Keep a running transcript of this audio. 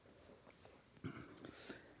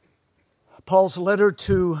Paul's letter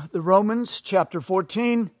to the Romans, chapter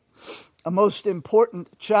 14, a most important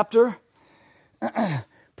chapter.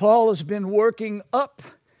 Paul has been working up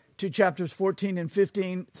to chapters 14 and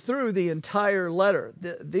 15 through the entire letter.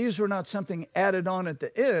 These were not something added on at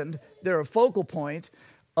the end. They're a focal point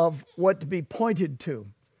of what to be pointed to,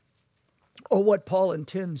 or what Paul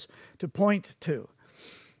intends to point to.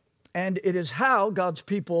 And it is how God's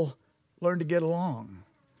people learn to get along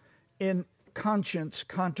in conscience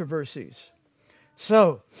controversies.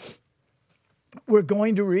 So, we're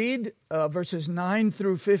going to read verses 9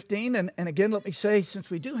 through 15. And again, let me say,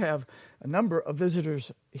 since we do have a number of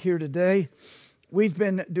visitors here today, we've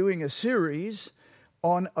been doing a series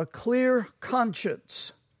on a clear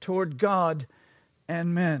conscience toward God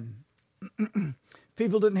and men.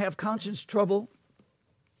 People didn't have conscience trouble,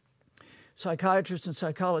 psychiatrists and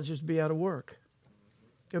psychologists would be out of work.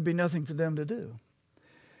 There'd be nothing for them to do.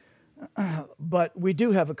 But we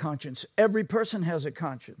do have a conscience. Every person has a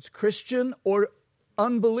conscience, Christian or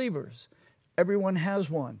unbelievers. Everyone has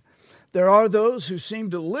one. There are those who seem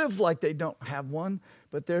to live like they don't have one,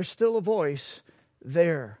 but there's still a voice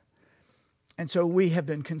there. And so we have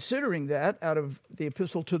been considering that out of the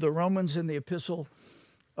epistle to the Romans and the epistle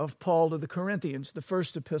of Paul to the Corinthians, the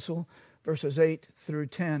first epistle, verses 8 through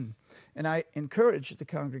 10. And I encourage the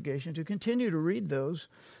congregation to continue to read those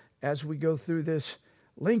as we go through this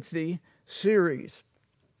lengthy series.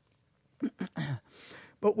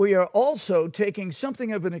 But we are also taking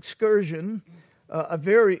something of an excursion, a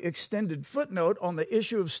very extended footnote on the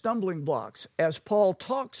issue of stumbling blocks. As Paul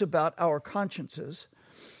talks about our consciences,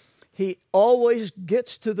 he always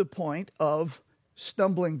gets to the point of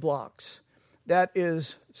stumbling blocks. That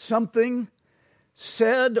is something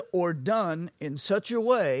said or done in such a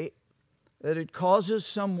way that it causes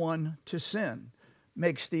someone to sin,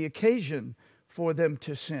 makes the occasion for them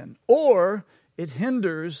to sin, or it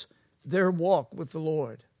hinders their walk with the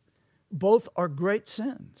Lord. Both are great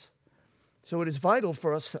sins. So it is vital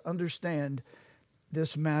for us to understand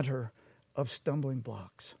this matter of stumbling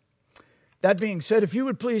blocks. That being said, if you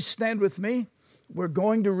would please stand with me, we're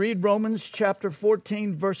going to read Romans chapter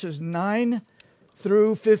 14, verses 9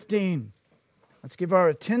 through 15. Let's give our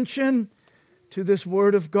attention to this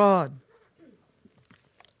word of God.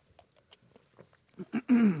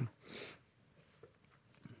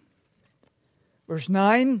 Verse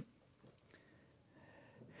 9,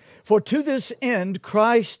 "For to this end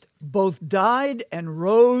Christ both died and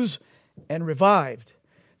rose and revived,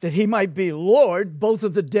 that he might be Lord both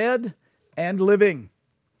of the dead and living.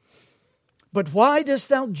 But why dost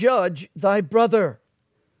thou judge thy brother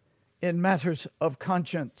in matters of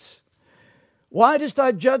conscience? Why dost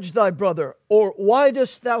thou judge thy brother? Or why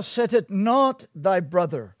dost thou set at naught thy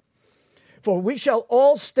brother? For we shall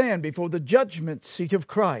all stand before the judgment seat of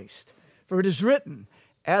Christ. For it is written,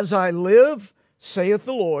 As I live, saith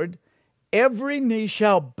the Lord, every knee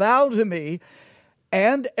shall bow to me,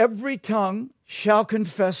 and every tongue shall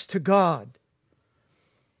confess to God.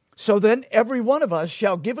 So then every one of us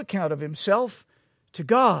shall give account of himself to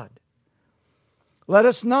God. Let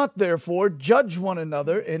us not therefore judge one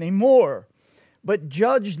another any more, but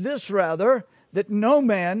judge this rather, that no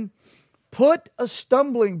man put a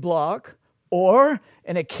stumbling block or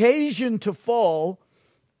an occasion to fall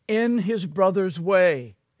in his brother's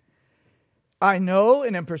way. I know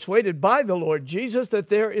and am persuaded by the Lord Jesus that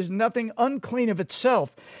there is nothing unclean of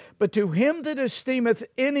itself, but to him that esteemeth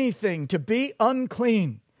anything to be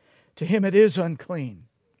unclean, to him it is unclean.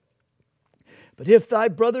 But if thy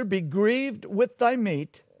brother be grieved with thy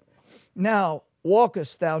meat, now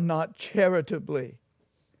walkest thou not charitably?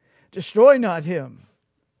 Destroy not him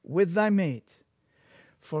with thy meat,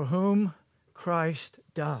 for whom Christ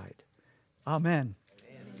died. Amen.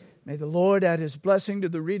 May the Lord add his blessing to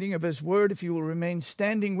the reading of his word. If you will remain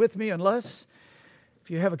standing with me, unless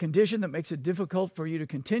if you have a condition that makes it difficult for you to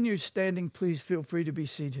continue standing, please feel free to be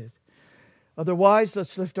seated. Otherwise,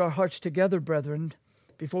 let's lift our hearts together, brethren,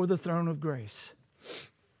 before the throne of grace.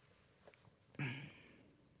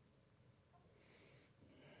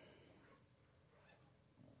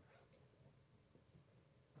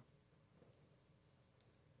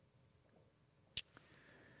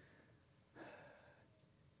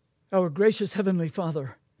 Our gracious Heavenly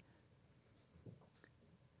Father,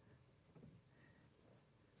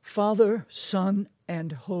 Father, Son,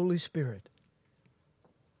 and Holy Spirit,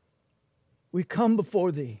 we come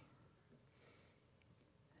before Thee.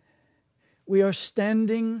 We are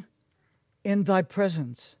standing in Thy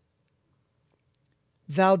presence.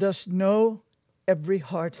 Thou dost know every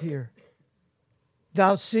heart here.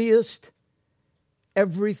 Thou seest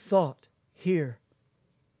every thought here.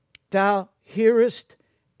 Thou hearest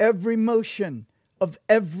every motion of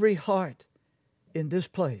every heart in this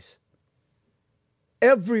place,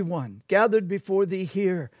 everyone gathered before thee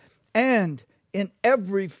here, and in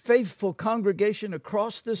every faithful congregation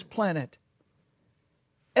across this planet,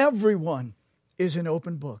 everyone is an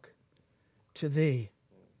open book to thee.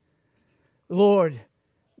 Lord,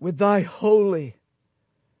 with thy holy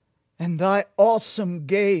and thy awesome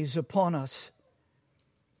gaze upon us,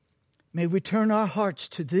 may we turn our hearts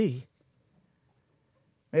to thee.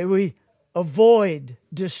 May we avoid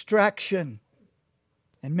distraction,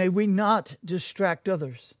 and may we not distract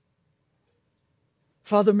others.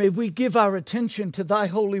 Father, may we give our attention to thy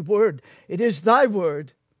holy word. It is thy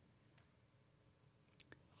word.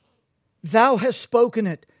 Thou hast spoken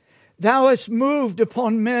it. Thou hast moved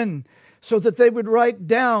upon men so that they would write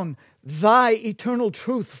down thy eternal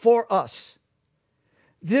truth for us.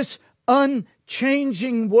 This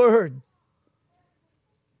unchanging word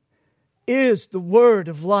is the word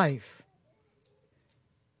of life.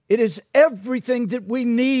 It is everything that we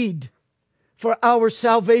need for our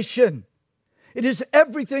salvation. It is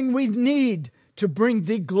everything we need to bring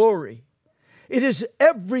thee glory. It is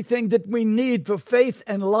everything that we need for faith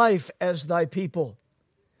and life as thy people.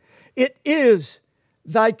 It is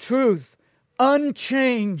thy truth,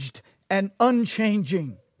 unchanged and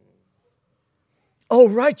unchanging. O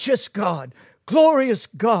righteous God, glorious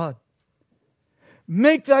God,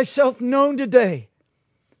 make thyself known today.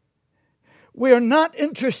 We are not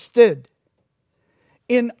interested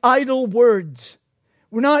in idle words.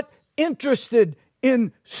 We're not interested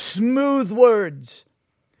in smooth words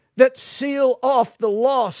that seal off the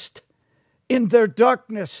lost in their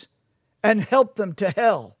darkness and help them to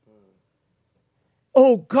hell.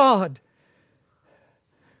 Oh God,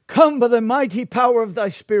 come by the mighty power of thy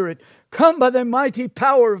Spirit. Come by the mighty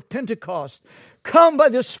power of Pentecost. Come by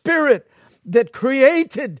the Spirit that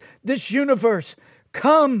created this universe.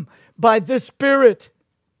 Come by the Spirit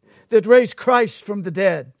that raised Christ from the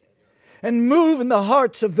dead. And move in the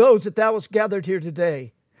hearts of those that thou hast gathered here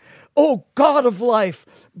today. O God of life,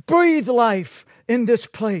 breathe life in this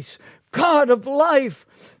place. God of life,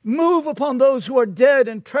 move upon those who are dead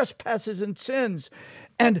in trespasses and sins,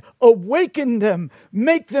 and awaken them,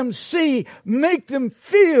 make them see, make them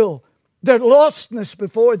feel their lostness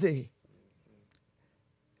before thee.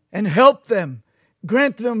 And help them,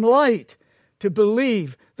 grant them light to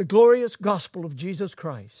believe the glorious gospel of Jesus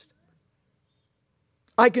Christ.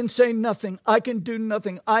 I can say nothing, I can do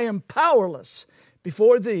nothing, I am powerless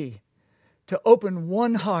before thee to open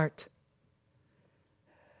one heart.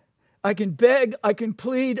 I can beg, I can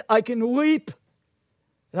plead, I can weep,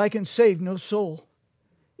 but I can save no soul.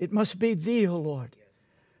 It must be thee, O Lord.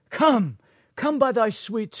 Come by thy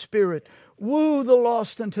sweet Spirit, woo the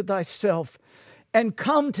lost unto thyself, and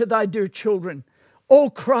come to thy dear children. O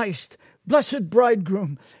Christ, blessed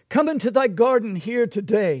bridegroom, come into thy garden here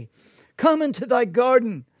today. Come into thy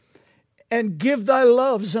garden and give thy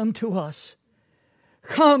loves unto us.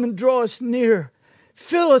 Come and draw us near.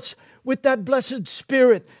 Fill us with that blessed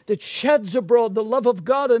Spirit that sheds abroad the love of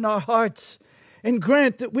God in our hearts, and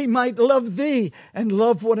grant that we might love thee and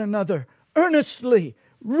love one another earnestly,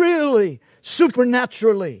 really,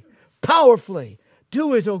 supernaturally, powerfully.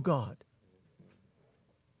 Do it, O God.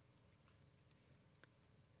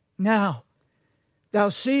 Now, thou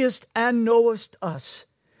seest and knowest us.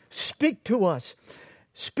 Speak to us.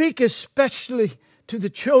 Speak especially to the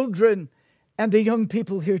children and the young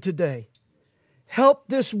people here today. Help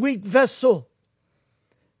this weak vessel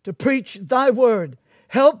to preach thy word.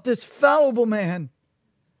 Help this fallible man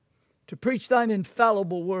to preach thine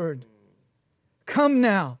infallible word. Come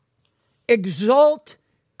now. Exalt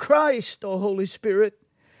Christ, O Holy Spirit.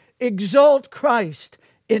 Exalt Christ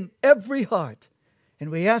in every heart. And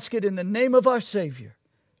we ask it in the name of our Savior.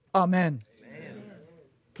 Amen. Amen.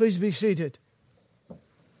 Please be seated.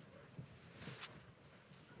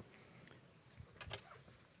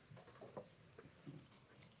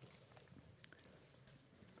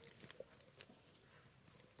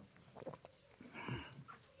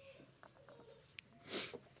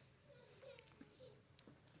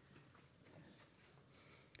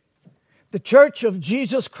 The Church of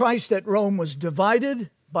Jesus Christ at Rome was divided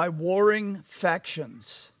by warring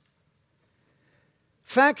factions.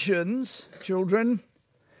 Factions, children,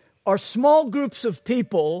 are small groups of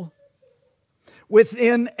people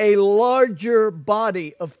within a larger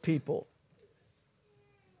body of people.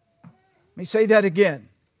 Let me say that again.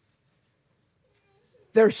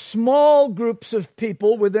 They're small groups of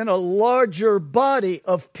people within a larger body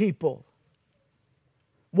of people.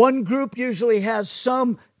 One group usually has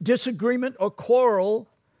some disagreement or quarrel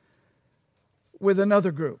with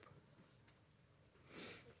another group.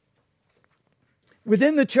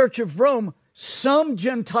 Within the Church of Rome, some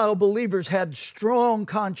Gentile believers had strong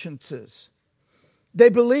consciences. They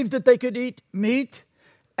believed that they could eat meat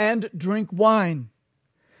and drink wine.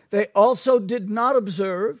 They also did not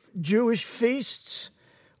observe Jewish feasts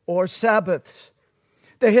or Sabbaths.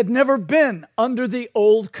 They had never been under the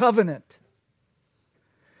old covenant.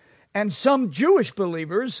 And some Jewish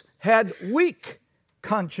believers had weak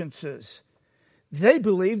consciences. They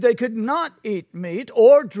believed they could not eat meat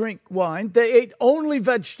or drink wine. They ate only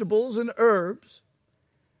vegetables and herbs.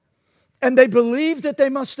 And they believed that they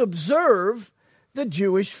must observe the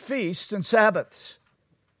Jewish feasts and Sabbaths.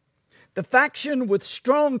 The faction with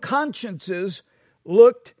strong consciences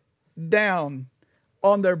looked down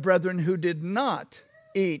on their brethren who did not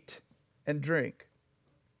eat and drink.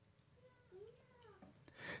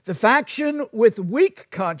 The faction with weak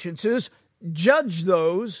consciences judged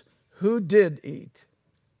those who did eat.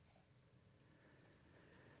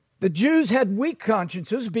 The Jews had weak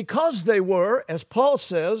consciences because they were, as Paul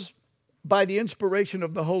says, by the inspiration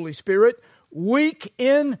of the Holy Spirit, weak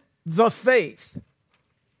in the faith.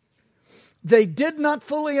 They did not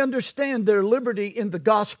fully understand their liberty in the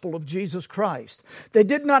gospel of Jesus Christ. They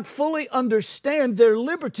did not fully understand their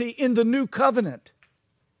liberty in the new covenant.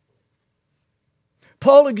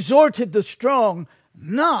 Paul exhorted the strong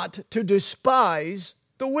not to despise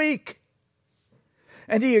the weak.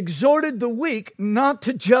 And he exhorted the weak not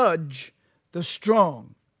to judge the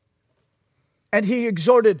strong. And he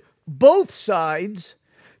exhorted both sides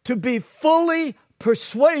to be fully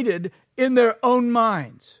persuaded in their own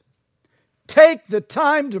minds. Take the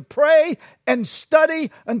time to pray and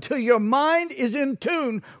study until your mind is in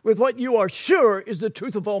tune with what you are sure is the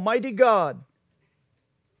truth of Almighty God.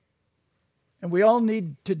 And we all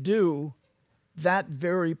need to do that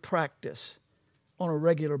very practice on a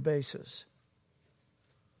regular basis.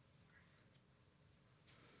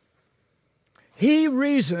 He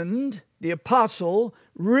reasoned, the apostle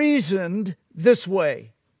reasoned this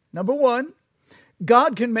way. Number one,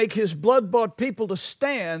 God can make his blood-bought people to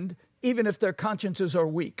stand even if their consciences are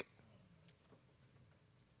weak.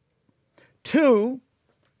 2,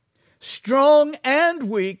 strong and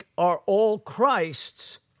weak are all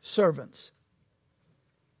Christ's servants.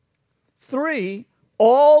 3,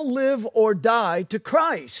 all live or die to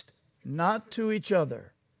Christ, not to each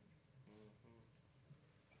other.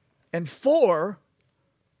 And 4,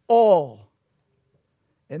 all.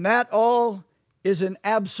 And that all is an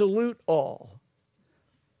absolute all.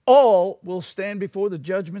 All will stand before the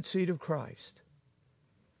judgment seat of Christ.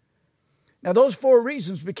 Now, those 4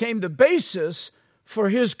 reasons became the basis for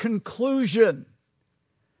his conclusion.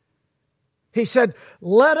 He said,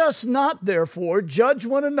 "Let us not, therefore, judge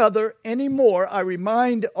one another anymore." I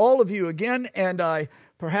remind all of you again, and I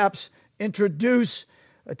perhaps introduce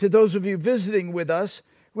to those of you visiting with us,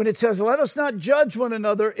 when it says, "Let us not judge one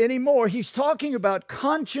another anymore," he's talking about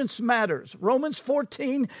conscience matters. Romans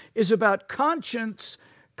 14 is about conscience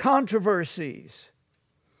controversies.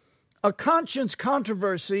 A conscience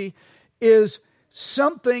controversy is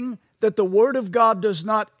something that the Word of God does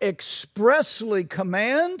not expressly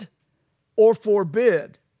command or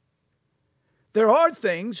forbid. There are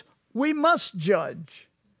things we must judge.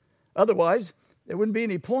 Otherwise, there wouldn't be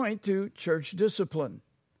any point to church discipline.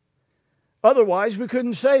 Otherwise, we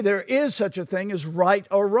couldn't say there is such a thing as right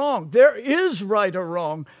or wrong. There is right or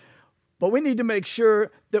wrong, but we need to make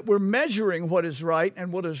sure that we're measuring what is right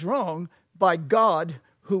and what is wrong by God,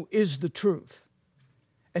 who is the truth.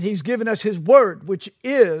 And he's given us his word, which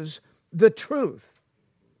is the truth.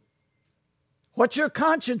 What your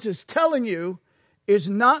conscience is telling you is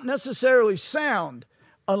not necessarily sound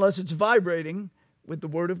unless it's vibrating with the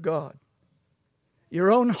word of God.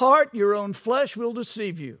 Your own heart, your own flesh will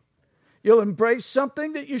deceive you. You'll embrace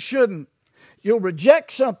something that you shouldn't. You'll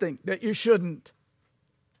reject something that you shouldn't.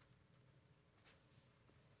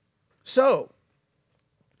 So,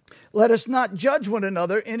 let us not judge one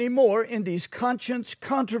another anymore in these conscience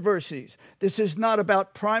controversies. This is not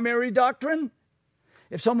about primary doctrine.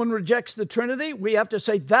 If someone rejects the Trinity, we have to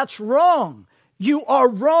say, that's wrong. You are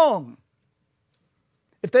wrong.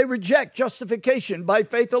 If they reject justification by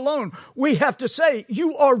faith alone, we have to say,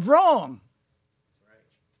 you are wrong.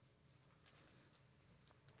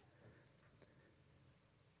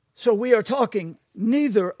 So we are talking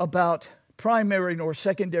neither about primary nor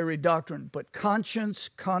secondary doctrine, but conscience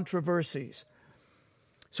controversies.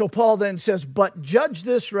 So Paul then says, "But judge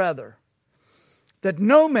this rather, that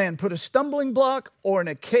no man put a stumbling block or an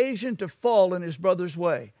occasion to fall in his brother's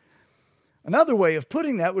way." Another way of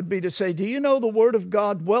putting that would be to say, do you know the Word of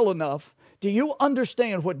God well enough? Do you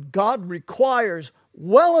understand what God requires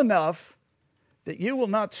well enough that you will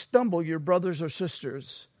not stumble your brothers or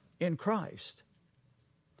sisters in Christ?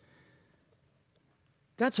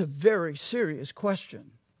 That's a very serious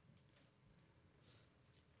question.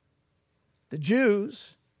 The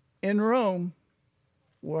Jews in Rome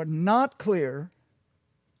were not clear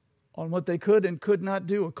on what they could and could not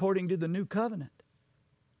do according to the new covenant.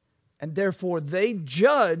 And therefore they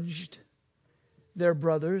judged their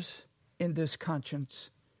brothers in this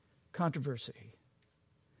conscience controversy.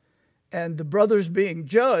 And the brothers being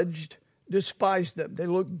judged despised them. They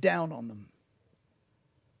looked down on them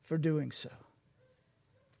for doing so.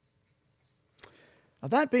 Now,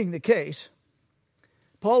 that being the case,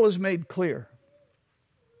 Paul has made clear,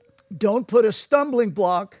 don't put a stumbling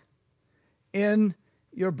block in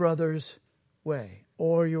your brother's way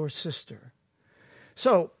or your sister.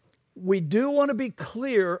 So, we do want to be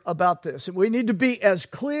clear about this. We need to be as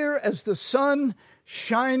clear as the sun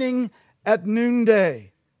shining at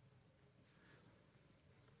noonday.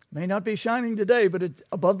 May not be shining today, but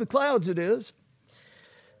above the clouds it is.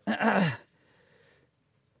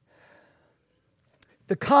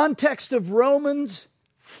 The context of Romans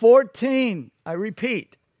 14, I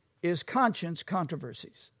repeat, is conscience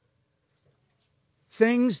controversies.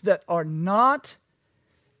 Things that are not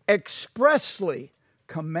expressly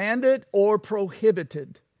commanded or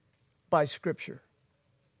prohibited by Scripture.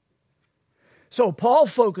 So Paul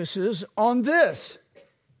focuses on this.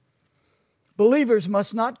 Believers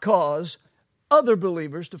must not cause other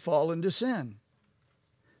believers to fall into sin.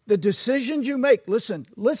 The decisions you make, listen,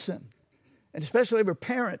 and especially every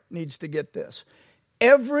parent needs to get this.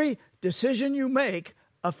 Every decision you make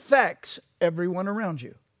affects everyone around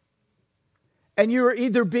you. And you are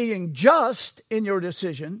either being just in your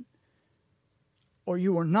decision or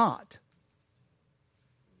you are not.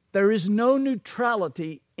 There is no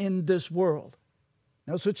neutrality in this world.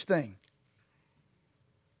 No such thing.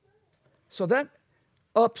 So that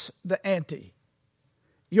ups the ante.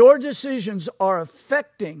 Your decisions are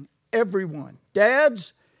affecting everyone.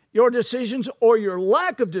 Dads, your decisions or your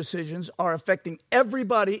lack of decisions are affecting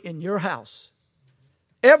everybody in your house.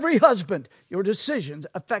 Every husband, your decisions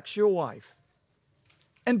affects your wife.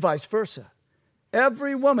 And vice versa.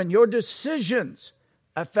 Every woman, your decisions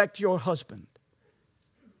affect your husband.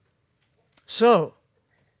 So,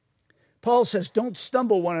 Paul says, don't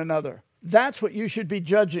stumble one another. That's what you should be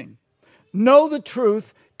judging. Know the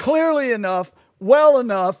truth clearly enough, well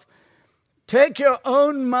enough. Take your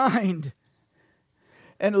own mind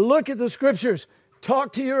and look at the Scriptures.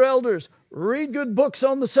 Talk to your elders. Read good books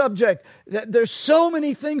on the subject. There's so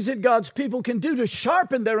many things that God's people can do to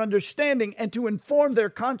sharpen their understanding and to inform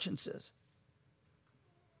their consciences.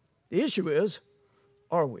 The issue is,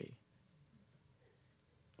 are we?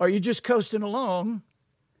 Are you just coasting along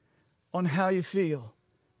on how you feel?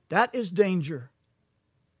 That is danger,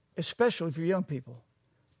 especially for young people.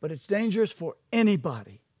 But it's dangerous for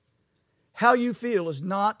anybody. How you feel is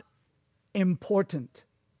not important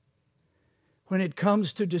when it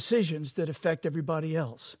comes to decisions that affect everybody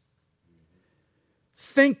else.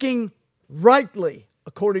 Thinking rightly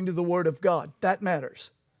according to the Word of God, that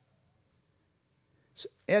matters.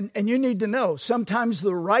 And you need to know, sometimes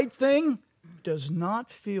the right thing does not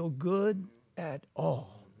feel good at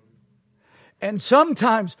all. And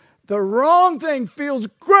sometimes the wrong thing feels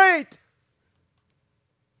great.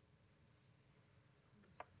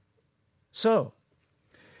 So,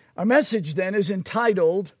 our message then is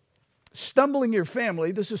entitled, Stumbling Your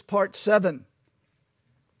Family. This is part 7.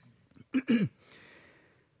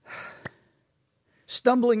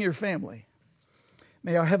 Stumbling your family.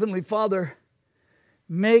 May our Heavenly Father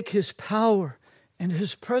make His power and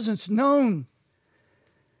His presence known,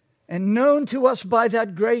 and known to us by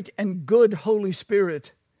that great and good Holy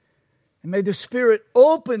Spirit. And may the Spirit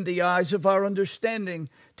open the eyes of our understanding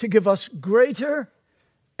to give us greater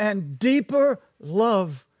and deeper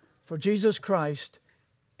love for Jesus Christ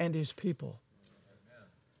and His people.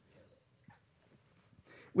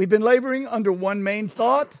 We've been laboring under one main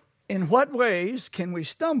thought. In what ways can we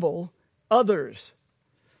stumble others?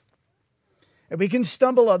 And we can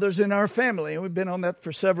stumble others in our family. And we've been on that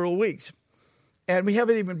for several weeks. And we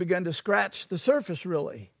haven't even begun to scratch the surface,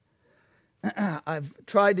 really. I've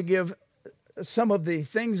tried to give some of the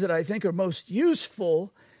things that I think are most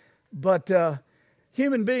useful, but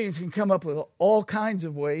human beings can come up with all kinds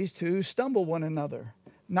of ways to stumble one another,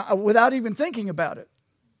 without even thinking about it.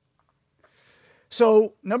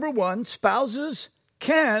 So, number one, spouses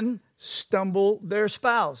can stumble their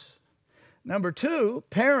spouse. Number two,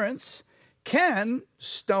 parents can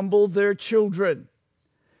stumble their children.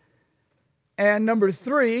 And number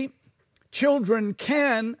three, children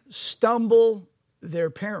can stumble their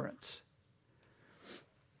parents.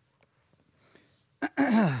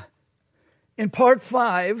 In part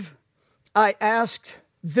 5, I asked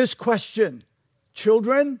this question.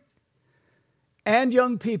 children and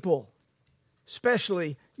young people,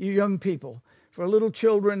 especially you young people. For little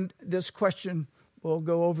children, this question will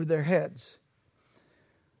go over their heads.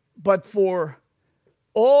 But for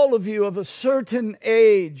all of you of a certain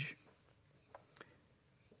age,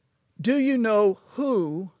 do you know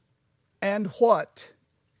who and what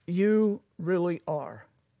you really are?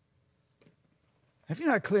 If you're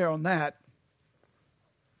not clear on that,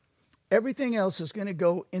 everything else is going to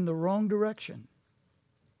go in the wrong direction.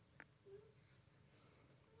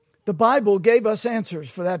 The Bible gave us answers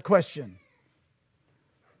for that question.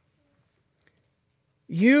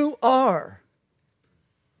 You are,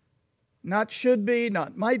 not should be,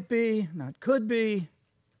 not might be, not could be.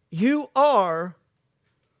 You are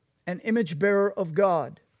an image bearer of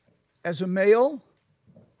God as a male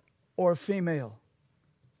or a female.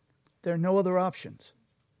 There are no other options.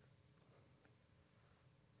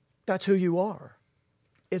 That's who you are.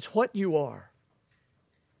 It's what you are.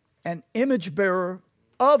 An image bearer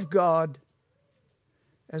of God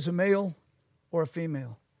as a male or a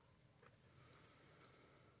female.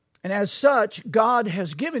 And as such, God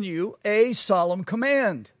has given you a solemn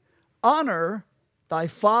command. Honor thy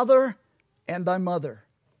father and thy mother.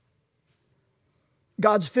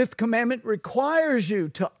 God's fifth commandment requires you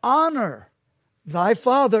to honor thy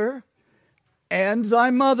father and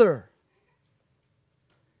thy mother.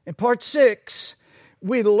 In part 6,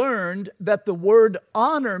 we learned that the word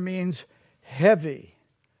honor means heavy,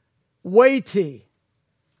 weighty,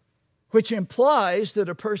 which implies that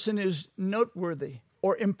a person is noteworthy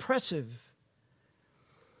or impressive.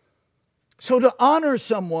 So to honor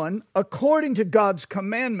someone according to God's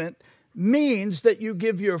commandment means that you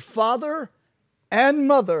give your father and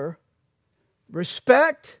mother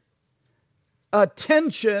respect,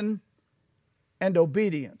 attention, and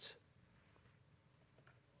obedience.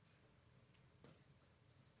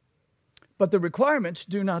 But the requirements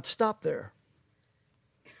do not stop there.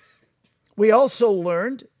 We also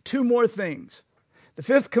learned two more things. The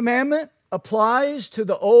fifth commandment applies to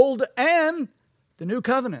the Old and the New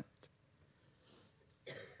Covenant.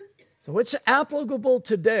 So it's applicable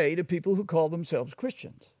today to people who call themselves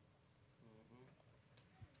Christians.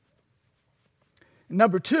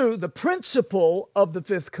 Number two, the principle of the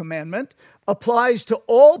fifth commandment applies to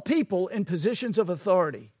all people in positions of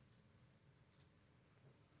authority.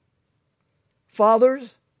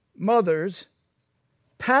 Fathers, mothers,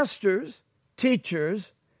 pastors,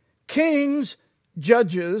 teachers, kings,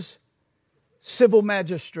 judges, civil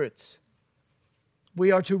magistrates.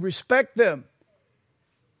 We are to respect them.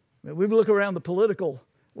 We look around the political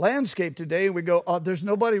landscape today and we go, oh, there's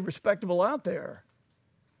nobody respectable out there.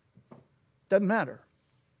 Doesn't matter.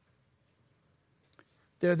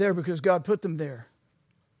 They're there because God put them there.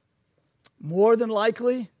 More than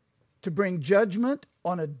likely to bring judgment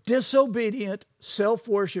on a disobedient,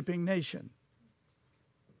 self-worshiping nation.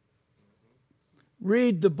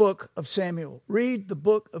 Read the book of Samuel. Read the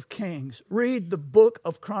book of Kings. Read the book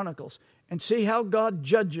of Chronicles. And see how God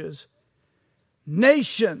judges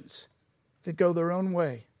nations that go their own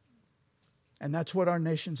way. And that's what our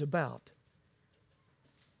nation's about.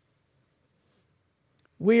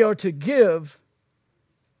 We are to give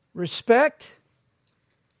respect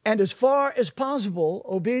and, as far as possible,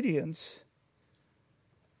 obedience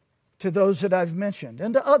to those that I've mentioned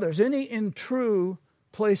and to others, any in true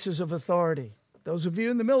places of authority. Those of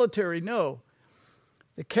you in the military know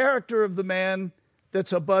the character of the man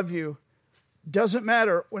that's above you doesn't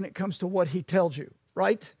matter when it comes to what he tells you,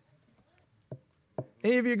 right?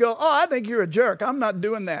 Any of you go, oh, I think you're a jerk. I'm not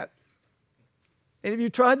doing that. Any of you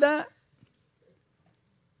tried that?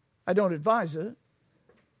 I don't advise it.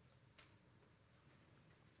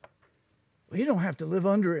 Well, you don't have to live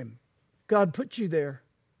under him. God put you there.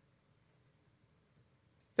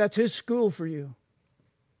 That's his school for you.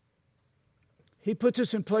 He puts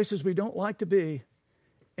us in places we don't like to be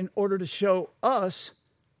in order to show us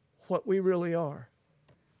what we really are.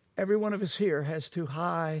 Every one of us here has too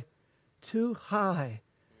high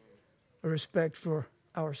a respect for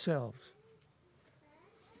ourselves.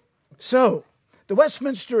 So, the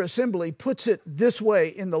Westminster Assembly puts it this way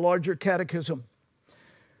in the larger catechism.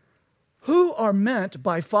 Who are meant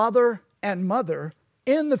by father and mother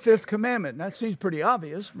in the fifth commandment? That seems pretty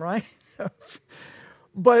obvious, right?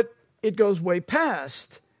 But it goes way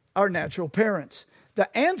past our natural parents.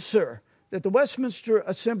 The answer that the Westminster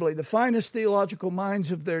Assembly, the finest theological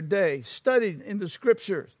minds of their day, studied in the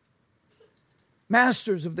Scriptures,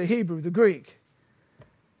 masters of the Hebrew, the Greek,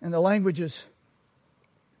 and the languages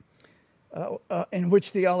in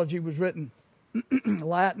which theology was written,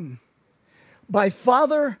 Latin. By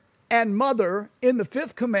father and mother in the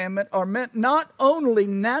fifth commandment are meant not only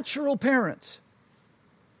natural parents,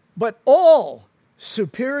 but all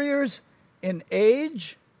superiors in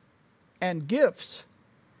age and gifts,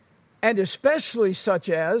 and especially such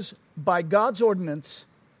as, by God's ordinance,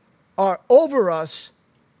 are over us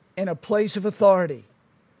in a place of authority,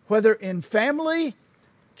 whether in family,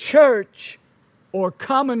 church, or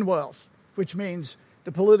commonwealth, which means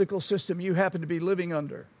the political system you happen to be living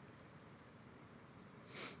under.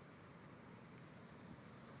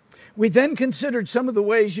 We then considered some of the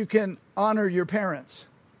ways you can honor your parents.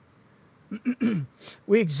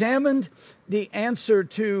 We examined the answer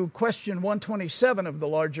to question 127 of the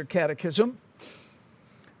larger catechism.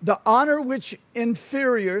 The honor which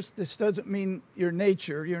inferiors, this doesn't mean your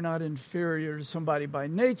nature, you're not inferior to somebody by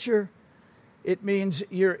nature. It means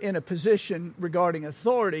you're in a position regarding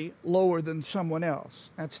authority lower than someone else.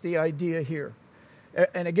 That's the idea here.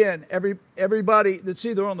 And again, everybody that's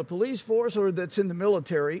either on the police force or that's in the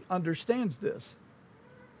military understands this.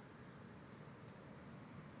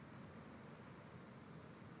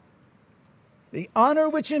 The honor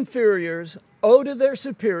which inferiors owe to their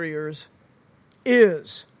superiors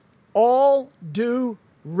is all due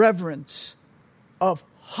reverence of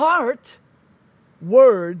heart,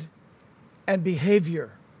 word, and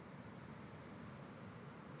behavior.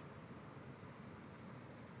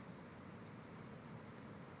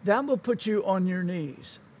 That will put you on your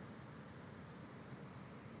knees.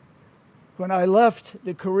 When I left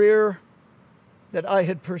the career that I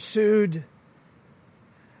had pursued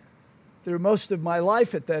through most of my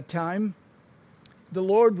life at that time, the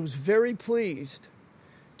Lord was very pleased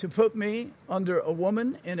to put me under a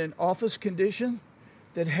woman in an office condition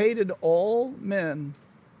that hated all men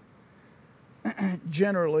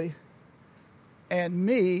generally, and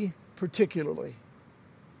me particularly.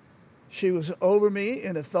 She was over me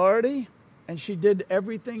in authority, and she did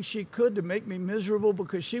everything she could to make me miserable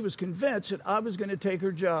because she was convinced that I was going to take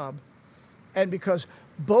her job. And because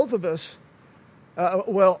both of us,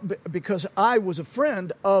 because I was a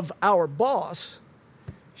friend of our boss,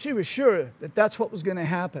 she was sure that that's what was going to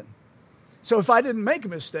happen. So if I didn't make a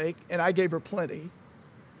mistake, and I gave her plenty,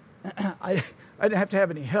 I didn't have to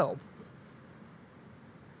have any help.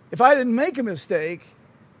 If I didn't make a mistake,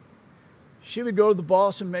 she would go to the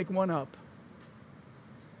boss and make one up.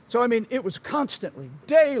 So, I mean, it was constantly,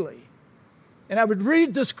 daily. And I would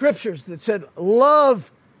read the scriptures that said,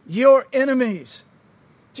 love your enemies.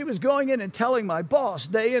 She was going in and telling my boss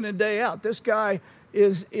day in and day out, this guy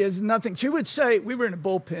is nothing. She would say, we were in a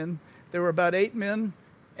bullpen. There were about 8 men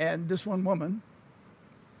and this one woman.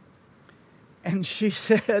 And she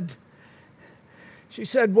said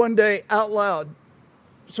one day out loud,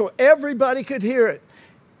 so everybody could hear it,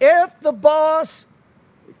 if the boss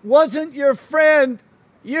wasn't your friend,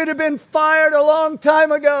 you'd have been fired a long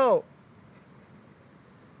time ago.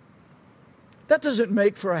 That doesn't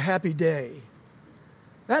make for a happy day.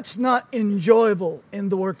 That's not enjoyable in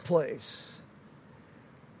the workplace.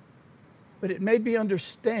 But it made me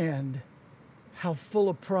understand how full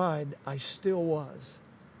of pride I still was.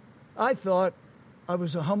 I thought I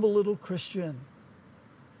was a humble little Christian.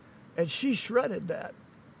 And she shredded that.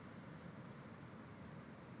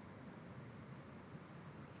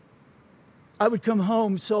 I would come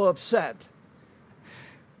home so upset,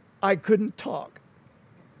 I couldn't talk.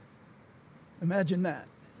 Imagine that.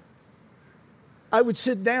 I would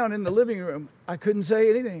sit down in the living room. I couldn't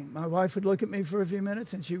say anything. My wife would look at me for a few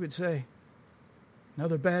minutes and she would say,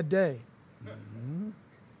 another bad day. Mm-hmm.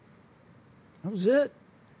 That was it.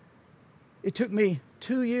 It took me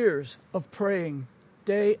 2 years of praying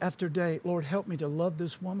day after day, Lord, help me to love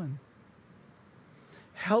this woman.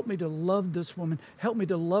 Help me to love this woman. Help me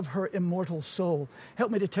to love her immortal soul.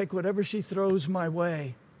 Help me to take whatever she throws my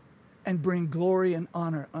way and bring glory and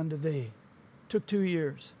honor unto thee. It took 2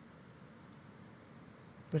 years.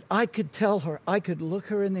 But I could tell her, I could look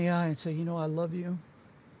her in the eye and say, you know, I love you.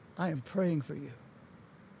 I am praying for you.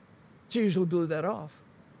 She usually blew that off.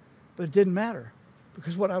 But it didn't matter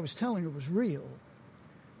because what I was telling her was real.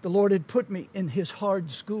 The Lord had put me in His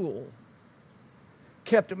hard school,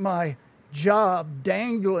 kept my job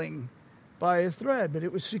dangling by a thread, but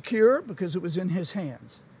it was secure because it was in His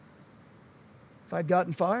hands. If I'd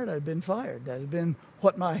gotten fired, I'd been fired. That had been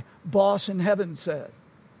what my boss in heaven said.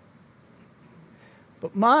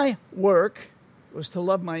 But my work was to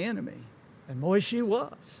love my enemy, and boy, she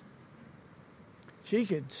was. She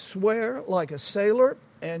could swear like a sailor,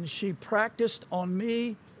 and she practiced on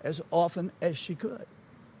me as often as she could.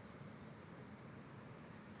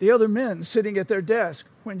 The other men sitting at their desk,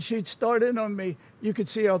 when she'd start in on me, you could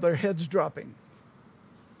see how their heads dropping.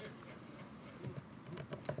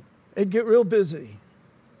 It'd get real busy.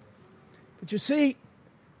 But you see,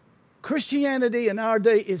 Christianity in our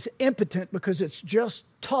day is impotent because it's just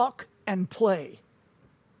talk and play.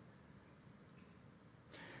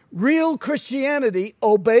 Real Christianity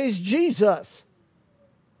obeys Jesus.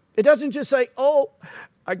 It doesn't just say, oh,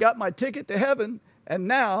 I got my ticket to heaven, and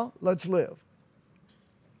now let's live.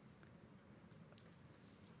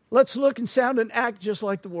 Let's look and sound and act just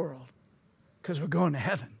like the world, because we're going to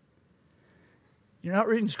heaven. You're not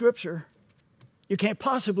reading Scripture. You can't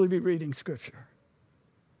possibly be reading Scripture.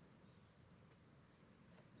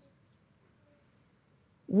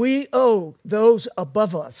 We owe those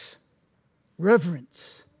above us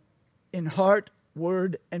reverence in heart,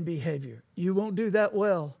 word, and behavior. You won't do that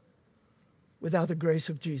well without the grace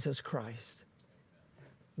of Jesus Christ.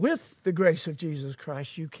 With the grace of Jesus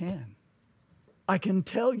Christ, you can. I can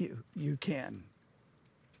tell you, you can.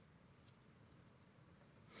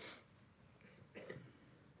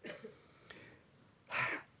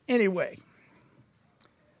 Anyway,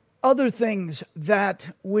 other things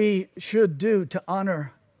that we should do to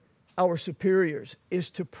honor our superiors is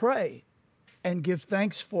to pray and give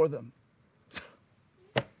thanks for them.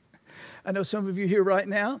 I know some of you here right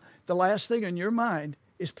now, the last thing on your mind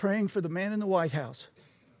is praying for the man in the White House.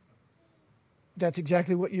 That's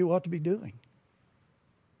exactly what you ought to be doing.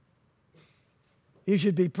 You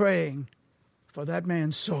should be praying for that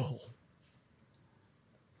man's soul.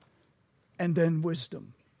 And then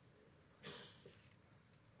wisdom.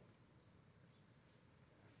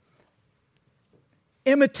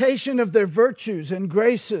 Imitation of their virtues and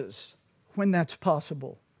graces when that's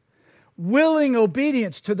possible. Willing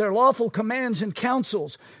obedience to their lawful commands and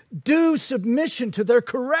counsels. Due submission to their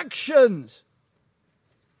corrections.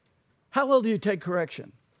 How well do you take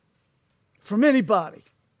correction? From anybody.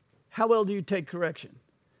 How well do you take correction?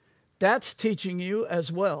 That's teaching you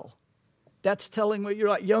as well. That's telling what you're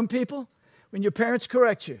like. Young people, when your parents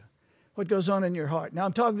correct you, what goes on in your heart? Now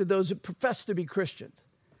I'm talking to those that profess to be Christians.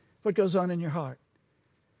 What goes on in your heart?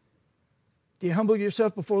 Do you humble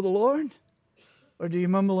yourself before the Lord? Or do you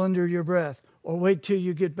mumble under your breath? Or wait till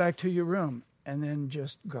you get back to your room and then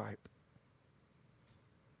just gripe?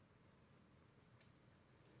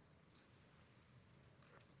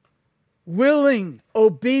 Willing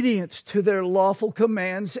obedience to their lawful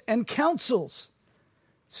commands and counsels.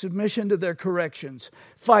 Submission to their corrections.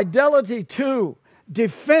 Fidelity to,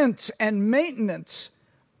 defense and maintenance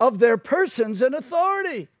of their persons and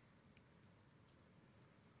authority.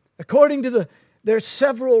 According to their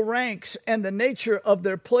several ranks and the nature of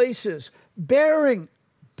their places, bearing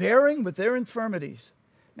with their infirmities.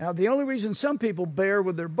 Now, the only reason some people bear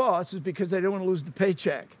with their boss is because they don't want to lose the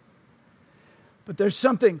paycheck. But there's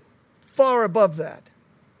something far above that,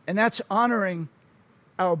 and that's honoring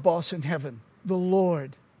our boss in heaven, the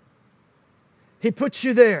Lord. He puts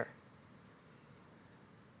you there.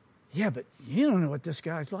 Yeah, but you don't know what this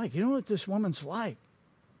guy's like. You don't know what this woman's like.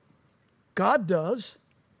 God does.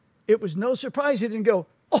 It was no surprise he didn't go,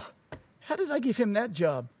 oh, how did I give him that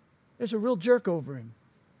job? There's a real jerk over him.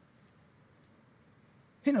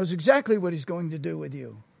 He knows exactly what he's going to do with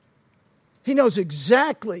you. He knows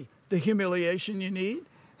exactly the humiliation you need.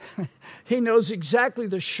 He knows exactly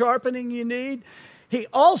the sharpening you need. He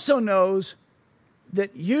also knows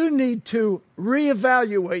that you need to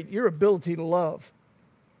reevaluate your ability to love.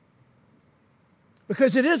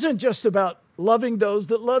 Because it isn't just about loving those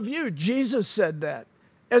that love you. Jesus said that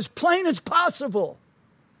as plain as possible.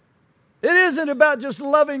 It isn't about just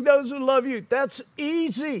loving those who love you. That's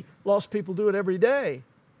easy. Lost people do it every day.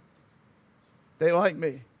 They like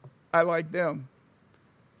me. I like them.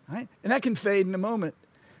 Right? And that can fade in a moment.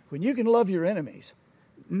 When you can love your enemies,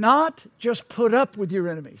 not just put up with your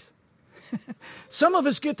enemies. Some of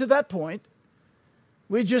us get to that point.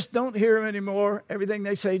 We just don't hear them anymore. Everything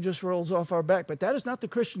they say just rolls off our back. But that is not the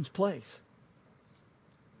Christian's place.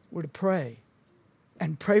 We're to pray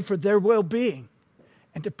and pray for their well-being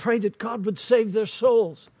and to pray that God would save their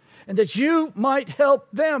souls and that you might help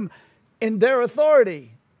them in their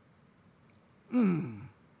authority.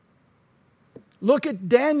 Look at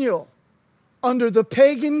Daniel under the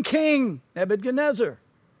pagan king, Nebuchadnezzar.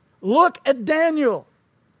 Look at Daniel.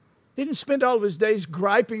 He didn't spend all of his days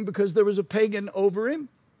griping because there was a pagan over him.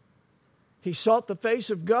 He sought the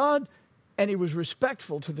face of God, and he was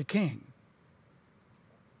respectful to the king.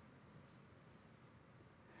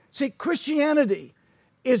 See, Christianity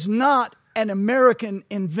is not an American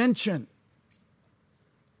invention.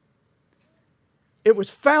 It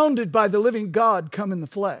was founded by the living God come in the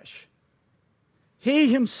flesh.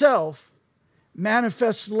 He himself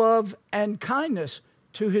manifests love and kindness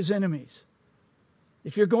to his enemies.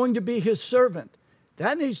 If you're going to be his servant,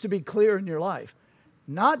 that needs to be clear in your life.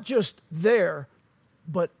 Not just there,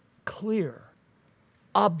 but clear.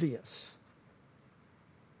 obvious.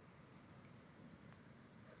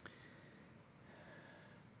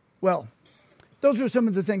 Well, those were some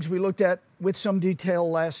of the things we looked at with some detail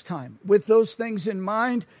last time. With those things in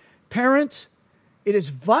mind, parents, it is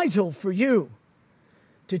vital for you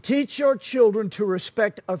to teach your children to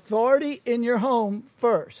respect authority in your home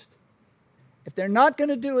first. If they're not going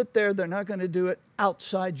to do it there, they're not going to do it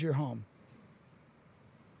outside your home.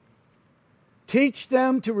 Teach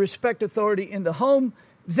them to respect authority in the home.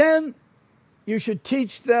 Then you should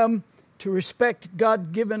teach them to respect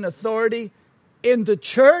God-given authority in the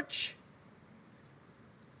church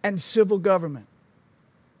and civil government.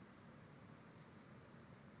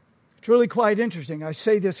 It's really quite interesting. I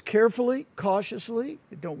say this carefully, cautiously.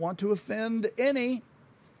 I don't want to offend any.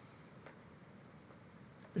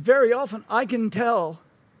 But very often I can tell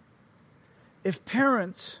if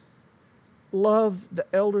parents love the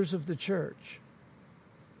elders of the church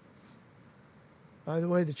by the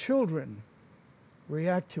way the children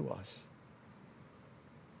react to us.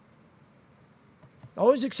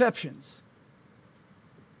 Always exceptions.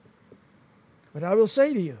 But I will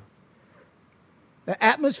say to you, the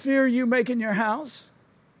atmosphere you make in your house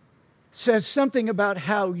says something about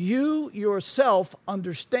how you yourself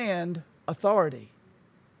understand authority.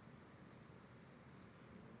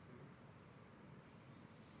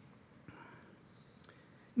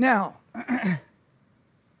 Now,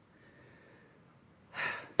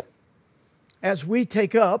 as we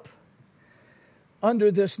take up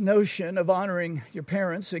under this notion of honoring your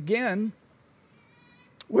parents, again,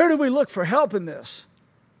 where do we look for help in this,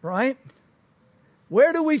 right?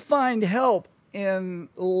 Where do we find help in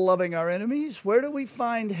loving our enemies? Where do we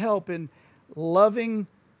find help in loving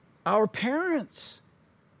our parents?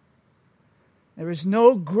 There is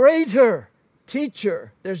no greater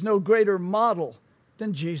teacher, there's no greater model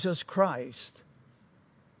than Jesus Christ.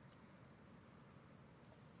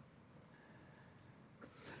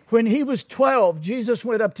 When he was 12, Jesus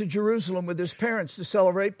went up to Jerusalem with his parents to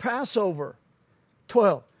celebrate Passover.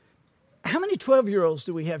 12. How many 12-year-olds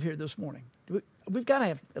do we have here this morning? We've got to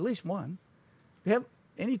have at least one. Do we have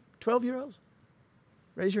any 12-year-olds?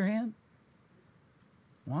 Raise your hand.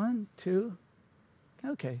 1, 2.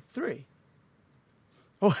 Okay, 3.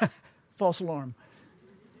 Oh, false alarm.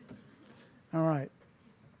 All right.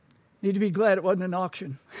 Need to be glad it wasn't an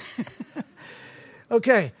auction.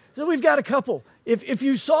 Okay, so we've got a couple. If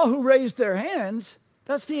you saw who raised their hands,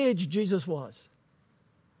 that's the age Jesus was.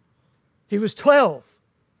 He was 12.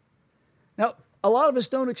 Now, a lot of us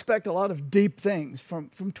don't expect a lot of deep things from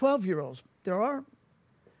 12-year-olds. There are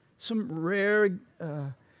some rare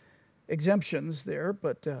exemptions there,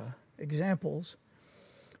 but examples.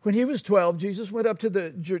 When he was 12, Jesus went up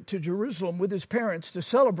to Jerusalem with his parents to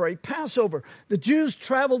celebrate Passover. The Jews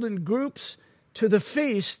traveled in groups to the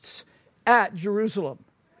feasts at Jerusalem.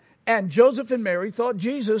 And Joseph and Mary thought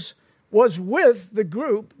Jesus was with the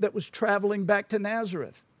group that was traveling back to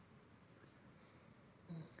Nazareth.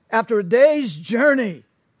 After a day's journey,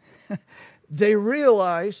 they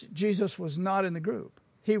realized Jesus was not in the group.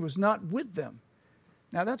 He was not with them.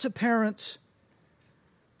 Now that's a parent's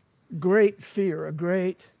great fear, a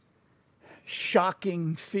great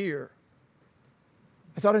shocking fear.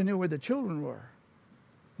 I thought I knew where the children were.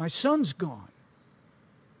 My son's gone.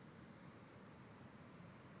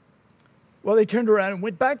 Well, they turned around and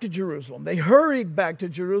went back to Jerusalem. They hurried back to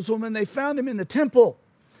Jerusalem and they found him in the temple.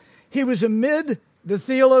 He was amid the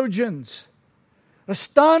theologians,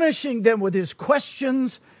 astonishing them with his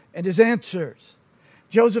questions and his answers.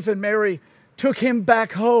 Joseph and Mary took him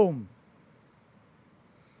back home.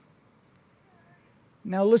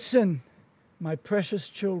 Now listen, my precious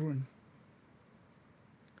children.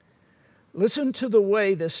 Listen to the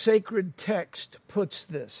way the sacred text puts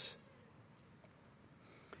this.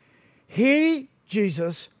 He,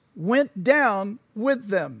 Jesus, went down with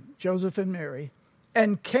them, Joseph and Mary,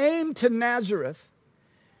 and came to Nazareth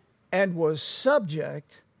and was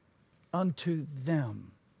subject unto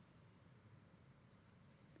them.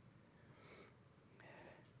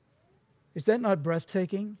 Is that not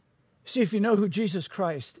breathtaking? See, if you know who Jesus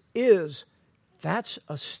Christ is, that's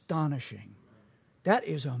astonishing. That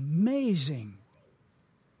is amazing.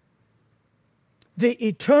 The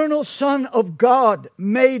eternal Son of God,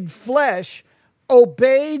 made flesh,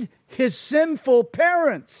 obeyed his sinful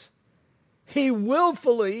parents. He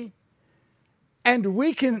willfully, and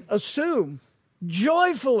we can assume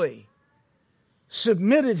joyfully,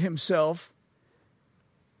 submitted himself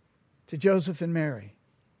to Joseph and Mary.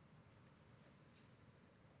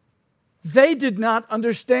 They did not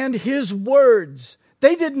understand his words.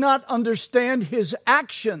 They did not understand his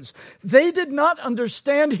actions. They did not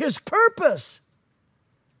understand his purpose.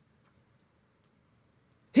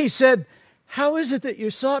 He said, how is it that you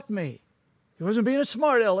sought me? He wasn't being a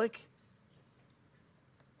smart aleck.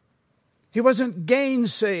 He wasn't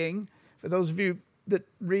gainsaying. For those of you that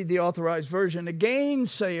read the Authorized Version, a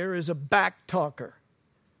gainsayer is a back talker.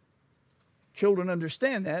 Children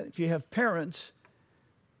understand that if you have parents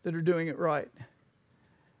that are doing it right.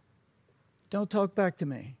 Don't talk back to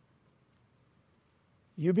me.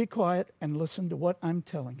 You be quiet and listen to what I'm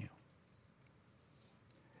telling you.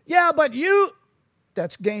 Yeah, but you...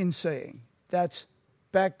 That's gainsaying. That's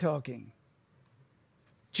back talking.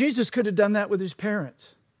 Jesus could have done that with his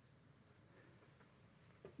parents.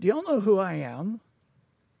 Do y'all know who I am?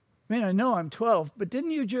 I mean, I know I'm 12, but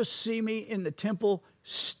didn't you just see me in the temple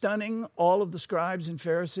stunning all of the scribes and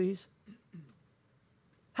Pharisees?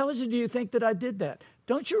 How is it do you think that I did that?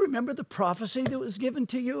 Don't you remember the prophecy that was given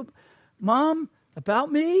to you, Mom, about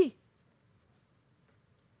me?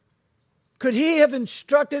 Could he have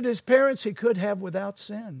instructed his parents? He could have without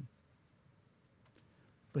sin.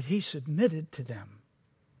 But he submitted to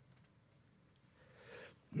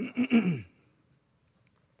them.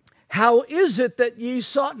 How is it that ye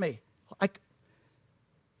sought me?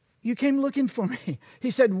 You came looking for me. He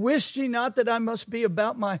said, wist ye not that I must be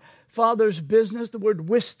about my Father's business? The word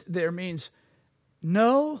wist there means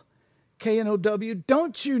know, K-N-O-W.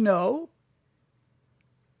 Don't you know?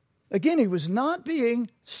 Again, he was not being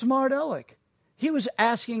smart aleck. He was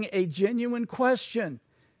asking a genuine question.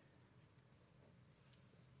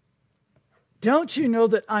 Don't you know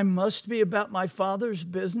that I must be about my Father's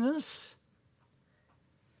business?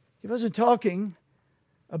 He wasn't talking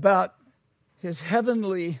about his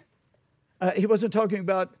heavenly, he wasn't talking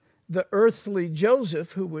about the earthly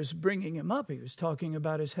Joseph who was bringing him up. He was talking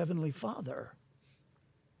about his heavenly Father.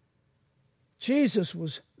 Jesus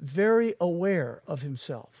was very aware of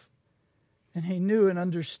himself. And he knew and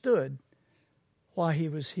understood why he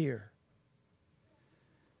was here.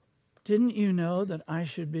 Didn't you know that I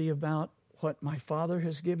should be about what my Father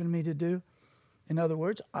has given me to do? In other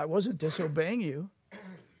words, I wasn't disobeying you.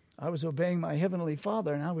 I was obeying my heavenly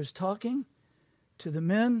Father, and I was talking to the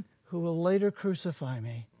men who will later crucify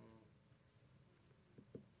me.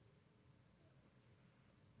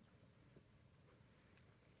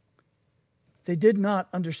 They did not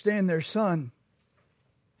understand their son.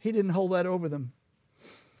 He didn't hold that over them.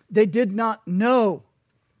 They did not know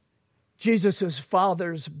Jesus'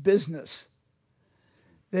 Father's business.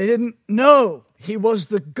 They didn't know he was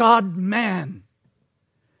the God-man.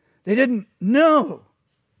 They didn't know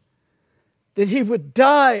that he would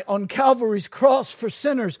die on Calvary's cross for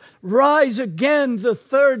sinners, rise again the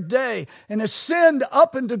third day, and ascend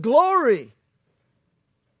up into glory.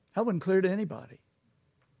 That wasn't clear to anybody.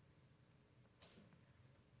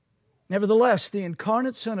 Nevertheless, the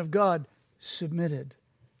incarnate Son of God submitted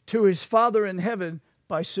to his Father in heaven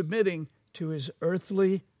by submitting to his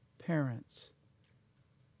earthly parents.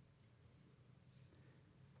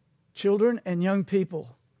 Children and young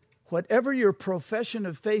people, whatever your profession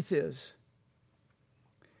of faith is,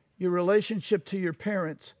 your relationship to your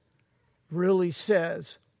parents really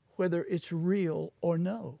says whether it's real or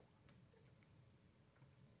no.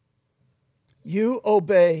 You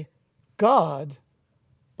obey God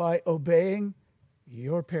by obeying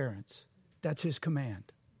your parents. That's his command.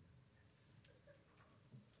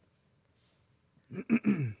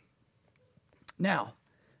 Now,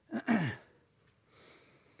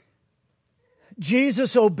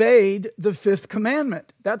 Jesus obeyed the fifth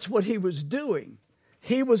commandment. That's what he was doing.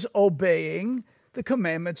 He was obeying the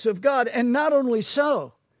commandments of God. And not only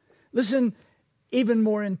so, listen even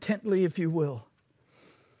more intently, if you will.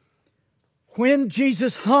 When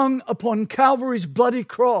Jesus hung upon Calvary's bloody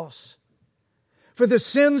cross for the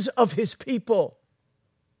sins of his people,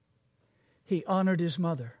 he honored his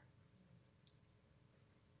mother.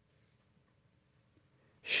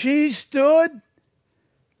 She stood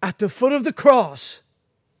at the foot of the cross,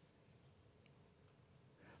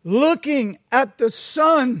 looking at the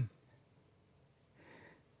Son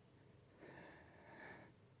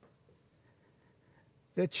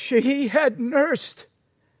that she had nursed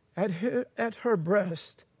at her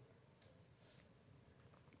breast.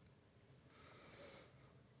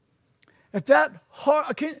 At that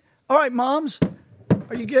heart, all right, moms,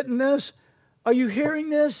 are you getting this? Are you hearing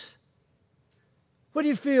this? What do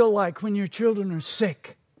you feel like when your children are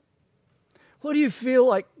sick? What do you feel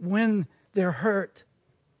like when they're hurt?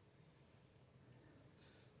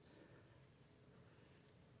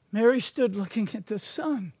 Mary stood looking at the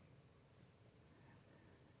Son.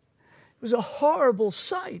 It was a horrible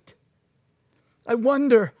sight. I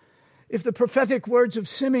wonder if the prophetic words of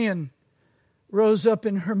Simeon rose up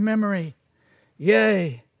in her memory.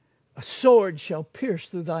 Yea, a sword shall pierce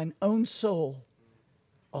through thine own soul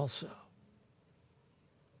also.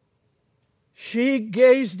 She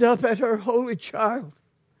gazed up at her holy child,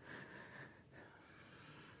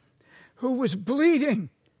 who was bleeding,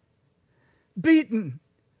 beaten,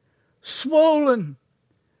 swollen,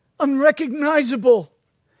 unrecognizable,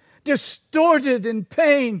 distorted in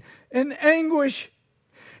pain and anguish,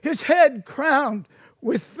 his head crowned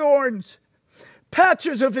with thorns,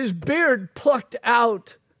 patches of his beard plucked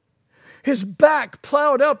out, his back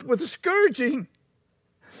plowed up with scourging,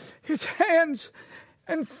 his hands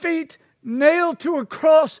and feet nailed to a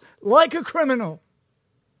cross like a criminal.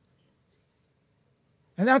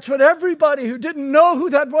 And that's what everybody who didn't know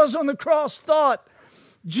who that was on the cross thought.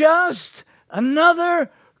 Just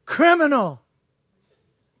another criminal.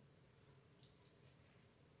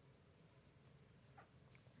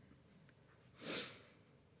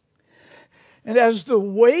 And as the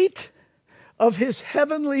weight of his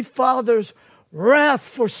heavenly Father's wrath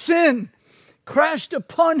for sin crashed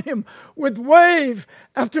upon him with wave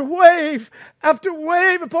after wave after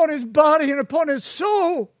wave upon his body and upon his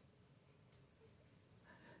soul,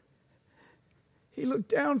 he looked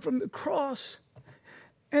down from the cross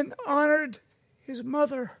and honored his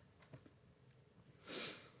mother.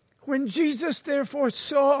 When Jesus therefore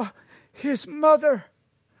saw his mother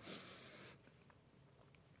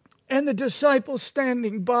and the disciples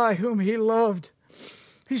standing by whom he loved,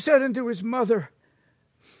 he said unto his mother,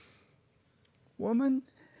 Woman,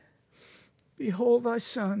 behold thy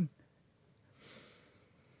son.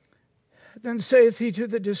 Then saith he to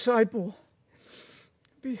the disciple,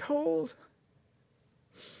 Behold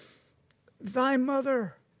thy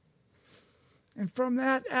mother. And from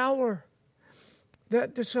that hour,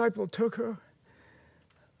 that disciple took her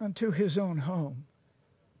unto his own home.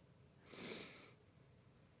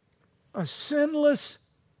 A sinless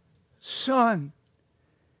son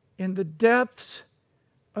in the depths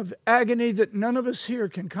of agony that none of us here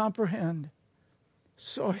can comprehend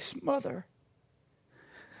saw his mother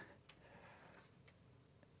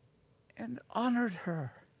and honored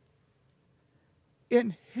her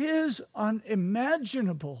in his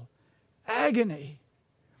unimaginable agony.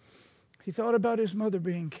 He thought about his mother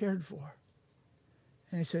being cared for.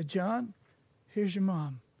 And he said, John, here's your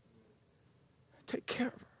mom. Take care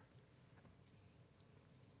of her.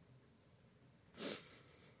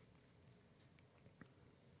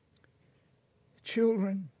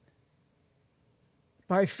 Children,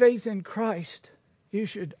 by faith in Christ, you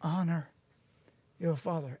should honor your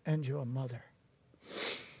father and your mother.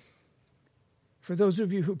 For those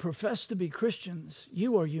of you who profess to be Christians,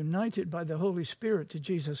 you are united by the Holy Spirit to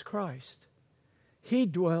Jesus Christ. He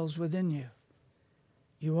dwells within you.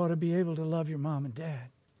 You ought to be able to love your mom and dad.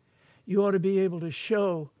 You ought to be able to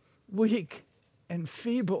show weak and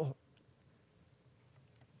feeble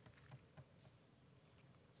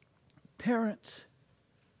parents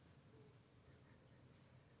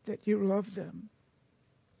that you love them.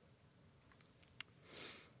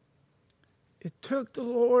 It took the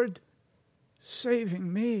Lord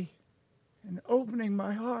saving me and opening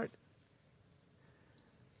my heart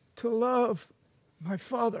to love my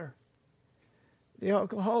father, the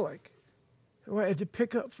alcoholic, who I had to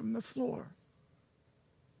pick up from the floor.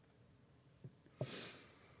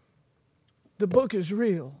 The book is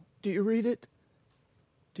real. Do you read it?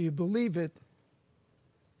 Do you believe it?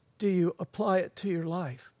 Do you apply it to your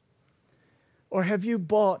life? Or have you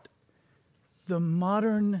bought the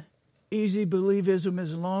modern easy believism,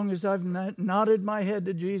 as long as I've nodded my head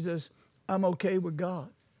to Jesus, I'm okay with God?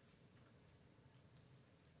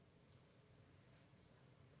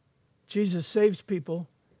 Jesus saves people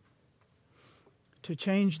to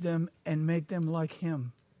change them and make them like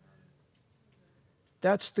Him.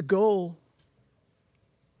 That's the goal.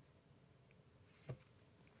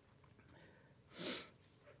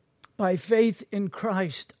 By faith in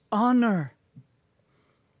Christ, honor.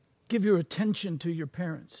 Give your attention to your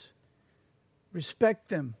parents. Respect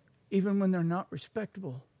them, even when they're not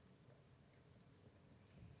respectable.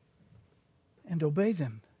 And obey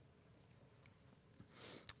them.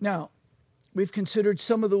 Now, we've considered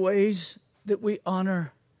some of the ways that we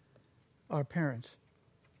honor our parents.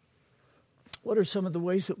 What are some of the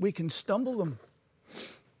ways that we can stumble them?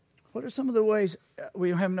 What are some of the ways? We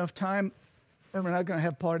don't have enough time, and we're not going to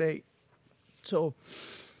have part 8. So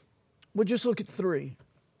we'll just look at 3.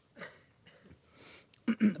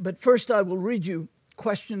 But first I will read you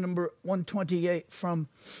question number 128 from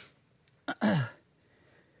I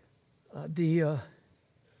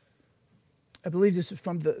believe this is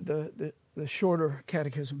from the shorter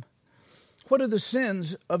catechism. What are the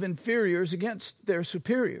sins of inferiors against their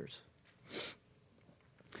superiors?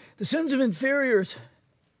 The sins of inferiors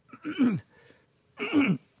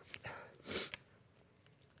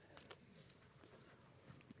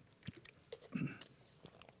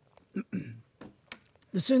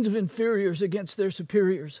The sins of inferiors against their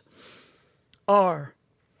superiors are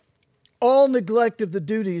all neglect of the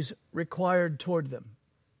duties required toward them.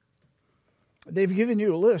 They've given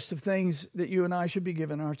you a list of things that you and I should be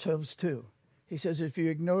giving ourselves to. He says if you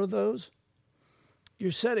ignore those,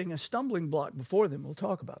 you're setting a stumbling block before them. We'll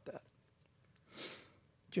talk about that.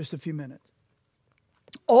 Just a few minutes.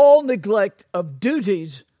 All neglect of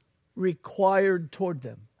duties required toward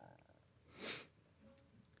them.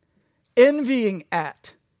 Envying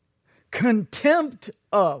at, contempt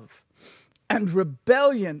of, and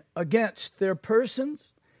rebellion against their persons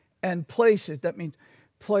and places. That means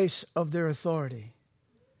place of their authority.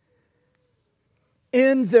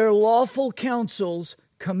 In their lawful counsels,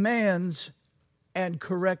 commands, and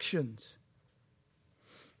corrections.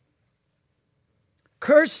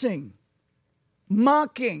 Cursing,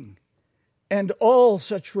 mocking, and all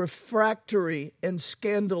such refractory and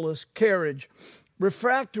scandalous carriage.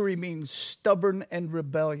 Refractory means stubborn and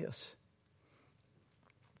rebellious.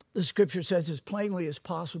 The scripture says as plainly as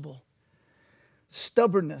possible,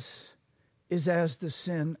 stubbornness is as the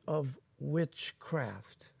sin of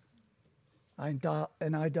witchcraft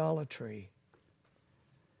and idolatry.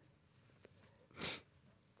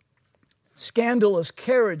 Scandalous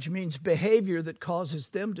carriage means behavior that causes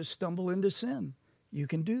them to stumble into sin. You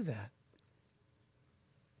can do that.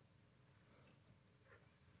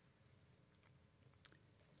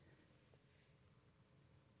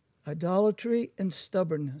 Idolatry and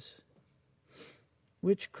stubbornness.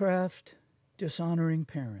 Witchcraft, dishonoring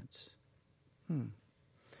parents.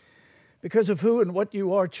 Because of who and what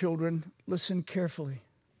you are, children, listen carefully.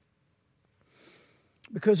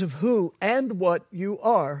 Because of who and what you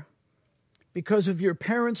are, because of your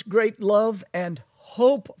parents' great love and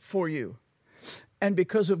hope for you, and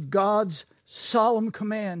because of God's solemn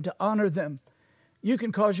command to honor them, you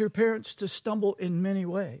can cause your parents to stumble in many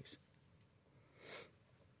ways.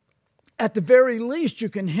 At the very least, you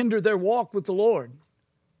can hinder their walk with the Lord.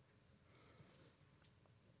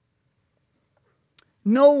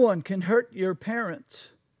 No one can hurt your parents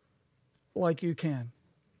like you can.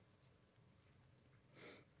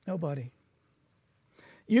 Nobody.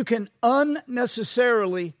 You can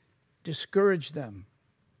unnecessarily discourage them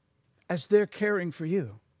as they're caring for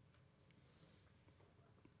you.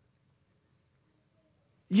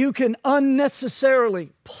 You can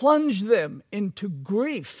unnecessarily plunge them into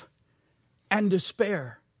grief and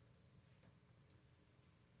despair.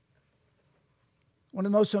 One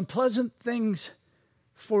of the most unpleasant things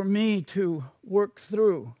for me to work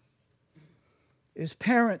through is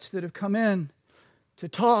parents that have come in to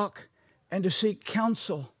talk and to seek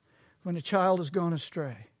counsel when a child has gone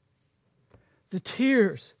astray. The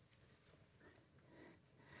tears,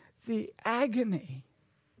 the agony,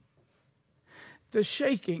 the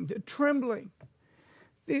shaking, the trembling,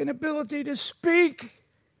 the inability to speak.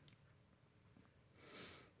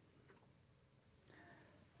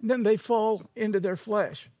 Then they fall into their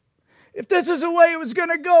flesh. If this is the way it was going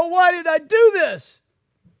to go, why did I do this?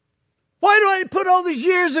 Why do I put all these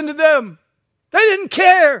years into them? They didn't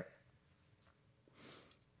care.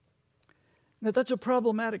 Now, that's a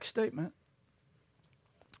problematic statement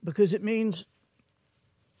because it means,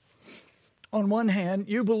 on one hand,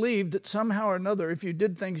 you believe that somehow or another, if you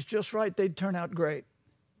did things just right, they'd turn out great.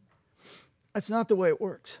 That's not the way it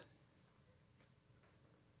works.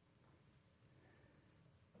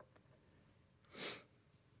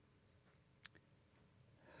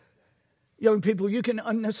 Young people, you can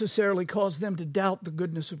unnecessarily cause them to doubt the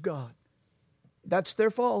goodness of God. That's their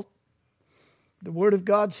fault. The Word of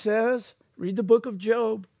God says, read the book of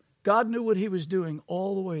Job. God knew what he was doing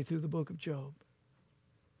all the way through the book of Job.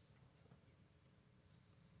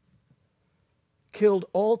 Killed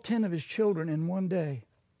all 10 of his children in one day.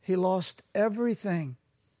 He lost everything.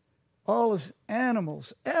 All his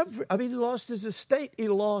animals. He lost his estate. He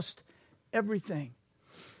lost everything.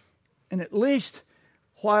 And at least,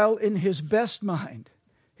 while in his best mind,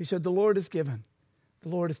 he said, the Lord hath given, the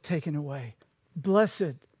Lord hath taken away.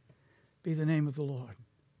 Blessed be the name of the Lord.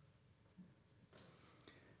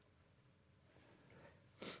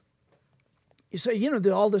 You say,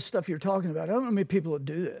 all this stuff you're talking about, I don't know how many people that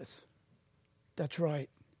do this. That's right.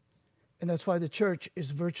 And that's why the church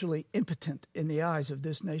is virtually impotent in the eyes of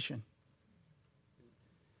this nation.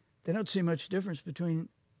 They don't see much difference between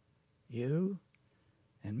you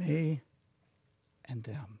and me and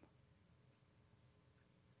them.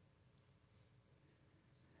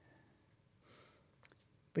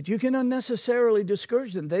 But you can unnecessarily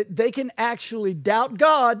discourage them. They can actually doubt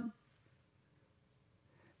God.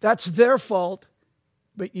 That's their fault,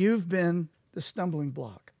 but you've been the stumbling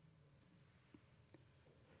block.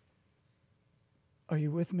 Are you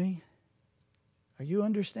with me? Are you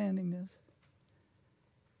understanding this?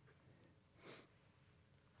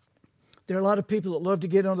 There are a lot of people that love to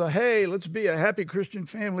get on the, hey, let's be a happy Christian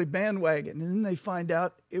family bandwagon. And then they find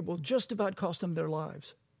out it will just about cost them their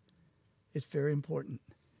lives. It's very important.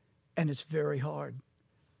 And it's very hard.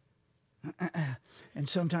 And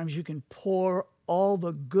sometimes you can pour all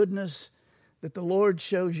the goodness that the Lord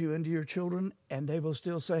shows you into your children, and they will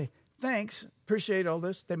still say, thanks, appreciate all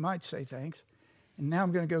this. They might say thanks. And now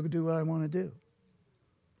I'm going to go do what I want to do.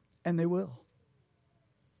 And they will.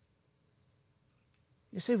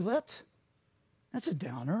 You say, well, that's a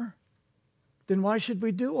downer. Then why should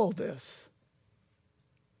we do all this?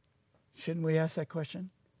 Shouldn't we ask that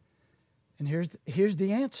question? And here's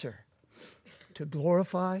the answer. To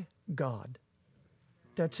glorify God.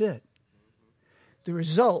 That's it. The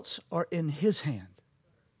results are in His hand.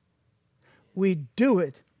 We do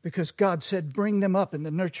it because God said, bring them up in the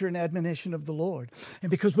nurture and admonition of the Lord. And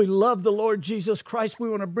because we love the Lord Jesus Christ, we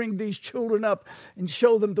want to bring these children up and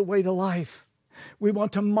show them the way to life. We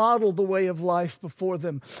want to model the way of life before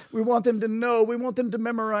them. We want them to know. We want them to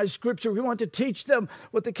memorize Scripture. We want to teach them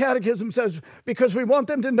what the Catechism says because we want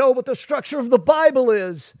them to know what the structure of the Bible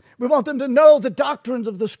is. We want them to know the doctrines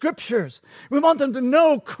of the Scriptures. We want them to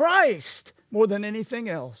know Christ more than anything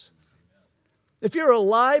else. If you're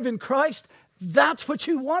alive in Christ, that's what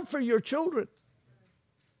you want for your children.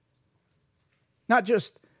 Not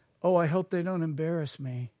just, oh, I hope they don't embarrass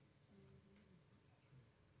me.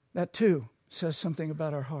 That too says something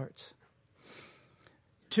about our hearts.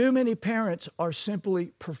 Too many parents are simply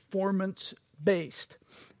performance-based.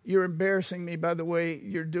 You're embarrassing me by the way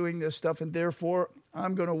you're doing this stuff, and therefore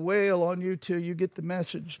I'm going to wail on you till you get the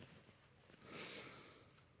message.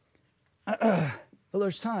 Well,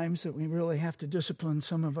 there's times that we really have to discipline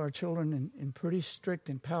some of our children in pretty strict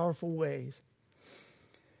and powerful ways.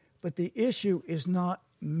 But the issue is not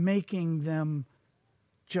making them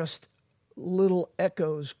just little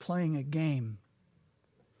echoes playing a game.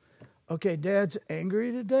 Okay, Dad's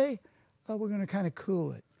angry today. Oh, we're going to kind of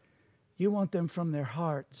cool it. You want them from their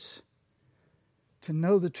hearts to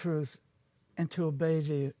know the truth and to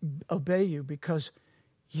obey you because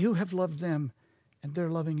you have loved them and they're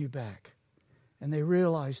loving you back. And they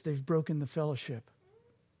realize they've broken the fellowship.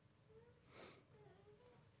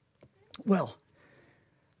 Well,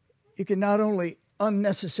 you can not only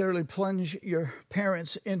unnecessarily plunge your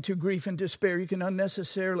parents into grief and despair, you can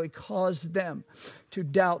unnecessarily cause them to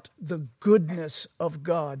doubt the goodness of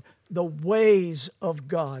God, the ways of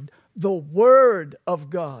God, the Word of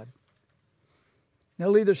God.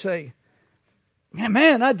 They'll either say,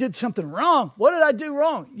 man, I did something wrong. What did I do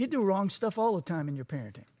wrong? You do wrong stuff all the time in your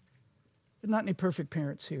parenting. There's not any perfect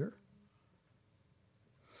parents here.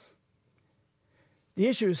 The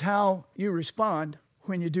issue is how you respond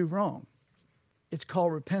when you do wrong. It's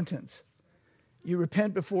called repentance. You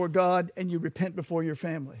repent before God and you repent before your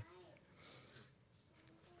family.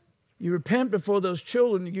 You repent before those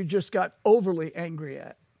children you just got overly angry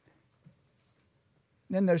at.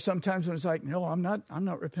 Then there's sometimes when it's like, no, I'm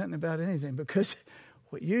not repenting about anything because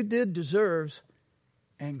what you did deserves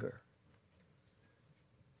anger.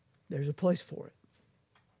 There's a place for it.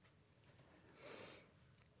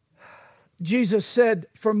 Jesus said,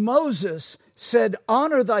 for Moses said,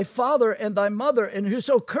 honor thy father and thy mother, and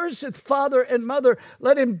whoso curseth father and mother,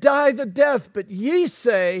 let him die the death. But ye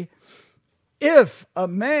say, if a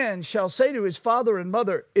man shall say to his father and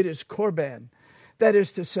mother, it is Korban, that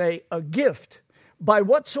is to say, a gift, by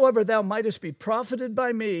whatsoever thou mightest be profited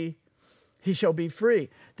by me, he shall be free.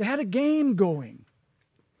 They had a game going.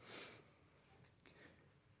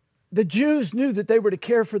 The Jews knew that they were to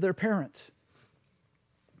care for their parents.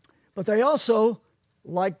 But they also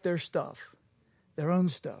liked their stuff, their own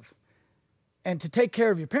stuff. And to take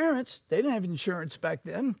care of your parents, they didn't have insurance back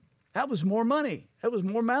then. That was more money. That was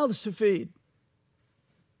more mouths to feed.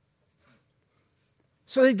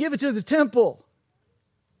 So they'd give it to the temple.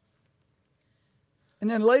 And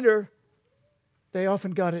then later, they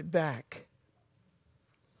often got it back.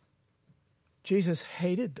 Jesus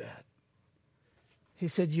hated that. He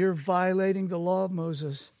said, you're violating the law of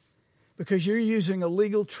Moses because you're using a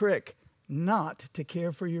legal trick not to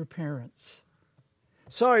care for your parents.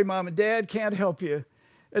 Sorry, Mom and Dad, can't help you.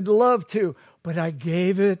 I'd love to, but I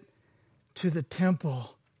gave it to the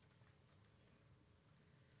temple.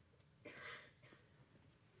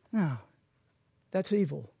 No, that's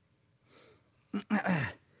evil.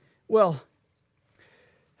 Well,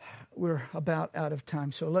 we're about out of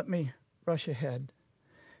time, so let me rush ahead.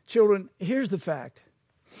 Children, here's the fact.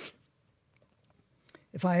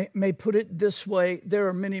 If I may put it this way, there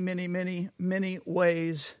are many, many, many, many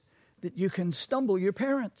ways that you can stumble your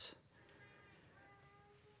parents.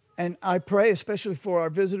 And I pray, especially for our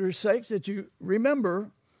visitors' sakes, that you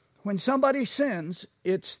remember when somebody sins,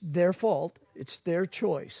 it's their fault, it's their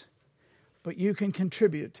choice. But you can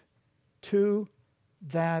contribute to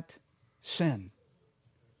that sin.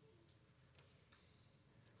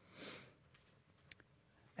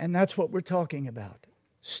 And that's what we're talking about.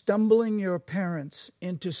 Stumbling your parents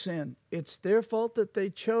into sin. It's their fault that they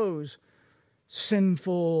chose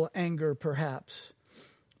sinful anger, perhaps.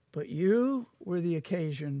 But you were the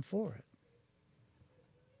occasion for it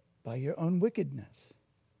by your own wickedness.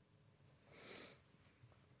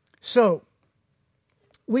 So,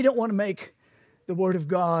 we don't want to make the Word of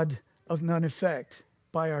God of none effect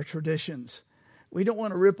by our traditions. We don't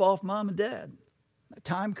want to rip off mom and dad. The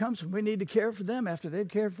time comes when we need to care for them after they've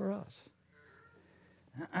cared for us.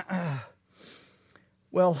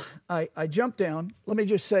 Well, I jumped down. Let me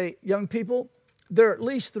just say, young people, there are at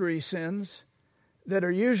least 3 sins that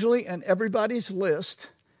are usually in everybody's list.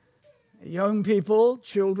 Young people,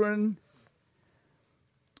 children,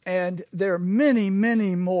 and there are many,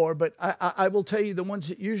 many more, but I will tell you the ones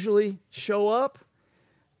that usually show up,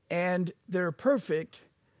 and they're perfect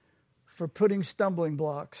for putting stumbling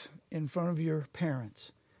blocks in front of your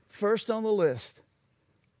parents. First on the list,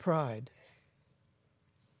 pride.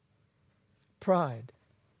 Pride.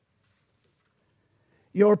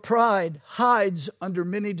 Your pride hides under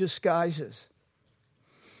many disguises.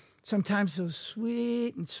 Sometimes those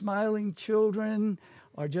sweet and smiling children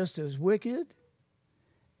are just as wicked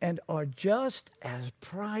and are just as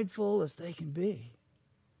prideful as they can be.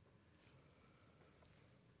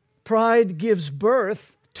 Pride gives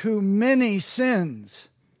birth to many sins.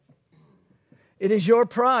 It is your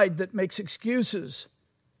pride that makes excuses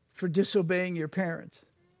for disobeying your parents.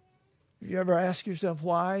 Have you ever asked yourself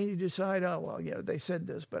why you decide, oh, well, yeah, they said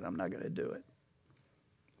this, but I'm not going to do it?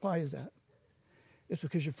 Why is that? It's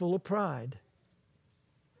because you're full of pride.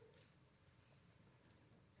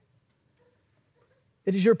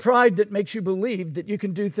 It is your pride that makes you believe that you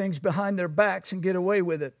can do things behind their backs and get away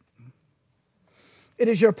with it. It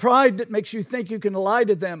is your pride that makes you think you can lie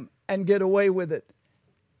to them and get away with it.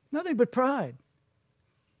 Nothing but pride.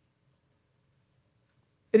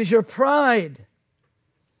 It is your pride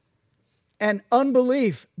and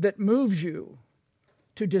unbelief that moves you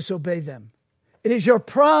to disobey them. It is your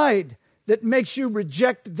pride that makes you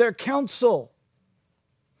reject their counsel.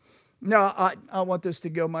 No, I want this to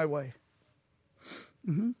go my way.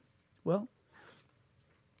 Well,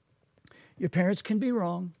 your parents can be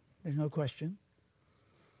wrong. There's no question.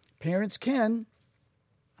 Parents can,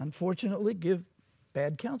 unfortunately, give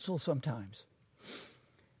bad counsel sometimes.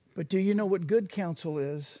 But do you know what good counsel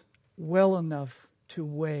is? Well enough to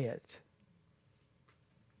weigh it.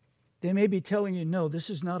 They may be telling you, no, this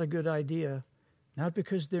is not a good idea, not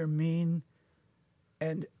because they're mean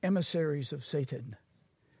and emissaries of Satan,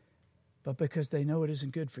 but because they know it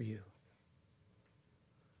isn't good for you.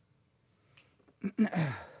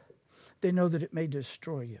 They know that it may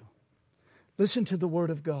destroy you. Listen to the word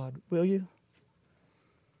of God, will you?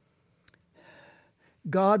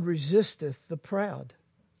 God resisteth the proud,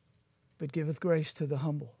 but giveth grace to the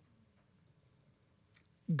humble.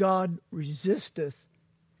 God resisteth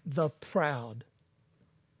the proud,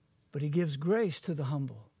 but he gives grace to the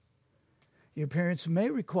humble. Your parents may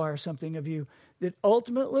require something of you that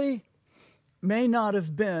ultimately may not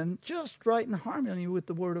have been just right in harmony with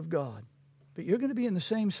the Word of God, but you're going to be in the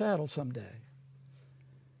same saddle someday.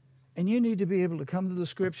 And you need to be able to come to the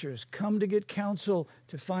Scriptures, come to get counsel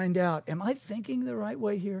to find out, am I thinking the right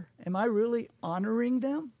way here? Am I really honoring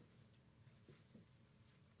them?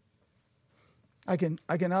 I can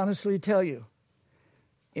honestly tell you,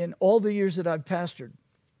 in all the years that I've pastored,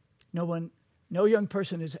 no young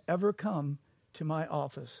person has ever come to my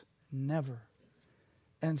office, never,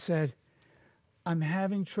 and said, I'm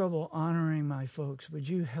having trouble honoring my folks. Would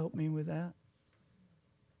you help me with that?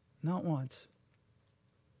 Not once.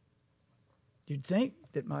 You'd think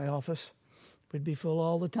that my office would be full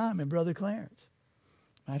all the time, and Brother Clarence.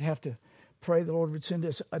 I'd have to pray the Lord would send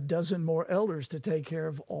us a dozen more elders to take care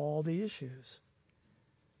of all the issues.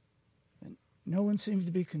 And no one seems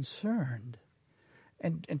to be concerned.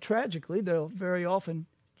 And tragically, they'll very often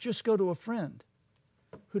just go to a friend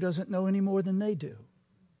who doesn't know any more than they do.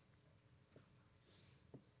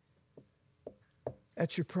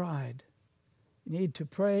 That's your pride. You need to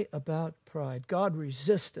pray about pride. God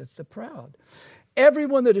resisteth the proud.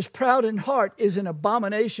 Everyone that is proud in heart is an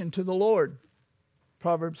abomination to the Lord.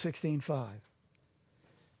 Proverbs 16:5.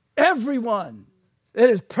 Everyone that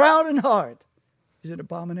is proud in heart is an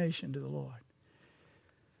abomination to the Lord.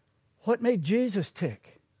 What made Jesus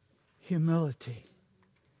tick? Humility.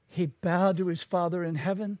 He bowed to his Father in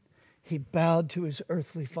heaven. He bowed to his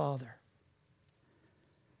earthly father,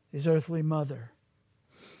 his earthly mother.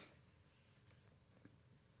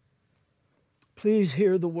 Please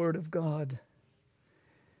hear the word of God.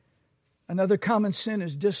 Another common sin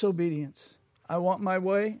is disobedience. I want my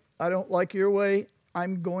way. I don't like your way.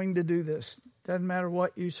 I'm going to do this. Doesn't matter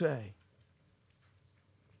what you say.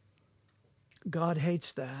 God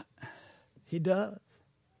hates that. He does.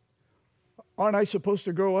 Aren't I supposed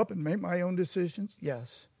to grow up and make my own decisions?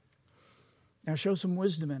 Yes. Now show some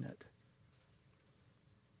wisdom in it.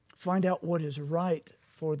 Find out what is right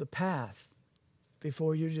for the path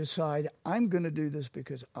before you decide, I'm going to do this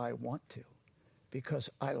because I want to,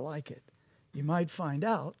 because I like it. You might find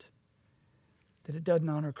out that it doesn't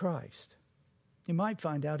honor Christ. You might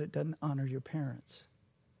find out it doesn't honor your parents.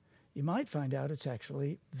 You might find out it's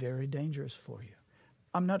actually very dangerous for you.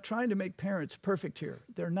 I'm not trying to make parents perfect here.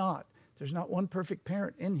 They're not. There's not one perfect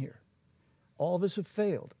parent in here. All of us have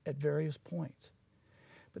failed at various points.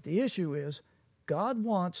 But the issue is, God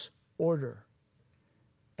wants order.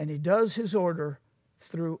 And He does His order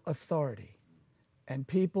through authority. And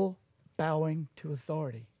people bowing to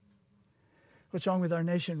authority. What's wrong with our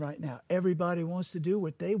nation right now? Everybody wants to do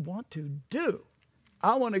what they want to do.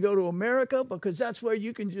 I want to go to America because that's where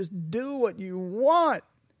you can just do what you want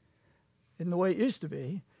in the way it used to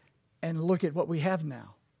be. And look at what we have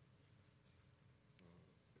now.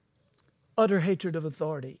 Utter hatred of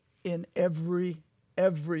authority in every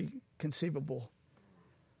conceivable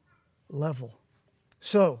level.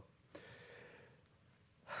 So,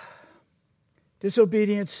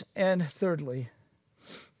 disobedience, and thirdly,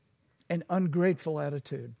 an ungrateful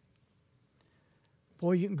attitude.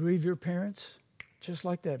 Boy, you can grieve your parents just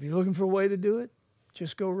like that. If you're looking for a way to do it,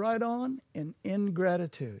 just go right on in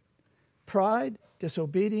ingratitude. Pride,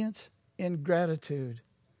 disobedience, ingratitude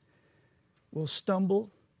will stumble,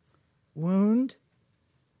 wound,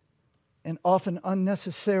 and often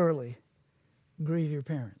unnecessarily grieve your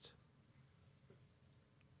parents.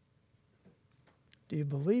 Do you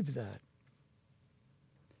believe that?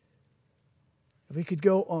 If we could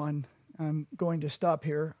go on, I'm going to stop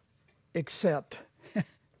here, except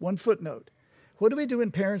one footnote. What do we do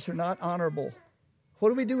when parents are not honorable? What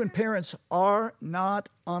do we do when parents are not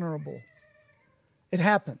honorable? It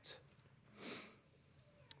happens.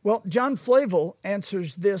 Well, John Flavel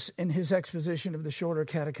answers this in his exposition of the Shorter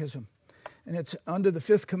Catechism. And it's under the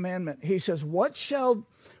fifth commandment. He says, What shall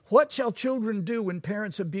children do when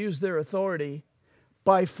parents abuse their authority?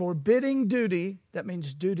 By forbidding duty, that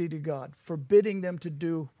means duty to God, forbidding them to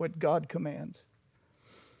do what God commands.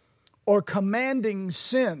 Or commanding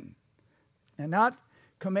sin. And not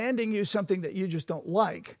commanding you something that you just don't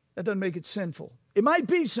like. That doesn't make it sinful. It might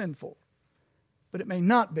be sinful, but it may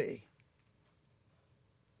not be.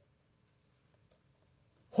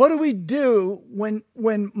 What do we do when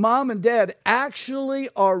mom and dad actually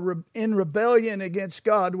are in rebellion against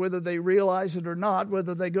God, whether they realize it or not,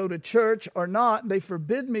 whether they go to church or not, they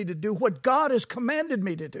forbid me to do what God has commanded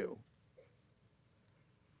me to do?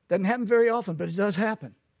 Doesn't happen very often, but it does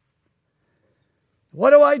happen.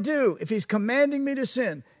 What do I do if He's commanding me to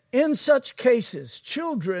sin? In such cases,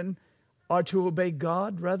 children are to obey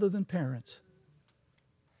God rather than parents.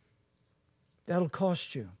 That'll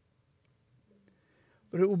cost you.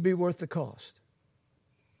 But it will be worth the cost.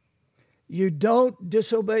 You don't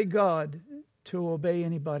disobey God to obey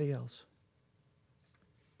anybody else.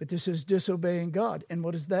 But this is disobeying God. And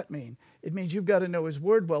what does that mean? It means you've got to know His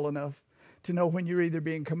Word well enough to know when you're either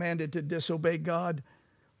being commanded to disobey God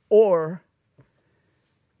or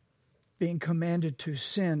being commanded to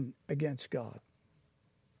sin against God.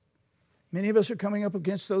 Many of us are coming up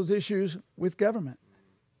against those issues with government.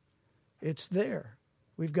 It's there.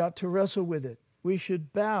 We've got to wrestle with it. We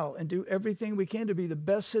should bow and do everything we can to be the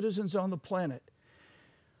best citizens on the planet.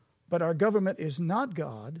 But our government is not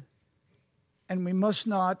God, and we must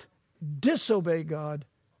not disobey God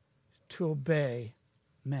to obey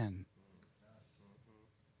men.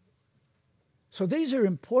 So these are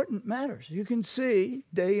important matters. You can see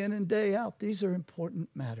day in and day out, these are important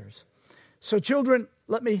matters. So children,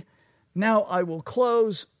 I will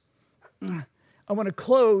close. I want to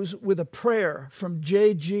close with a prayer from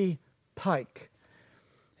J.G. Pike.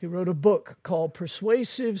 He wrote a book called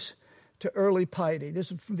Persuasives to Early Piety.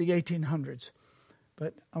 This is from the 1800s.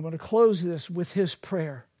 But I want to close this with his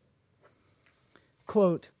prayer.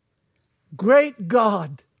 Quote, Great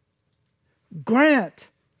God, grant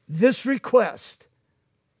this request.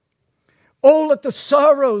 Oh, let the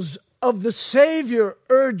sorrows of the Savior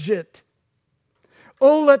urge it.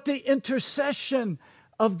 Oh, let the intercession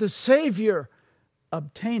of the Savior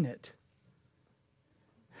obtain it.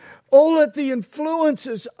 Oh, let the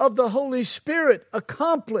influences of the Holy Spirit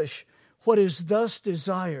accomplish what is thus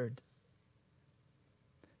desired.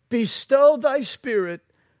 Bestow thy Spirit,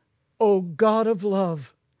 O God of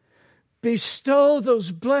love. Bestow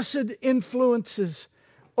those blessed influences,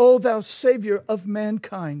 O thou Savior of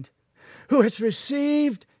mankind, who hast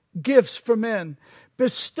received gifts for men.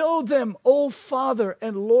 Bestow them, O Father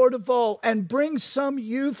and Lord of all, and bring some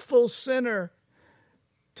youthful sinner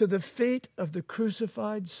to the feet of the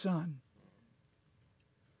crucified Son.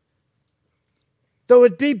 Though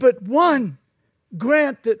it be but one,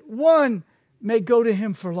 grant that one may go to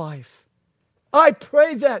him for life. I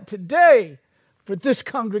pray that today for this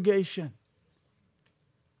congregation.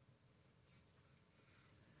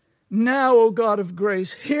 Now, O God of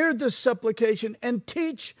grace, hear this supplication and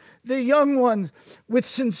teach the young ones with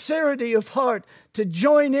sincerity of heart to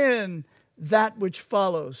join in that which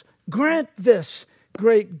follows. Grant this,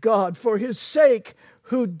 great God, for his sake,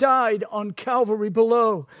 who died on Calvary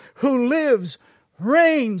below, who lives,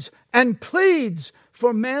 reigns, and pleads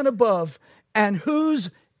for man above, and whose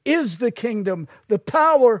is the kingdom, the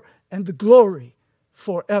power, and the glory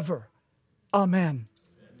forever. Amen.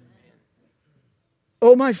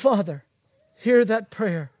 Oh, my Father, hear that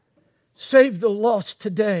prayer. Save the lost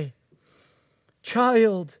today.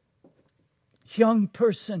 Child, young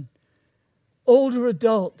person, older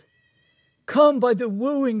adult, come by the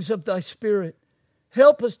wooings of thy Spirit.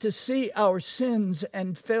 Help us to see our sins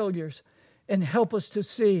and failures, and help us to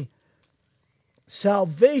see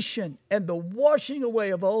salvation and the washing away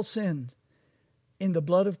of all sins in the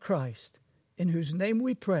blood of Christ, in whose name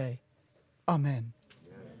we pray. Amen.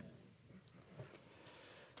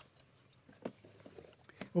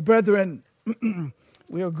 Well, brethren,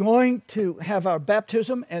 we are going to have our baptism. And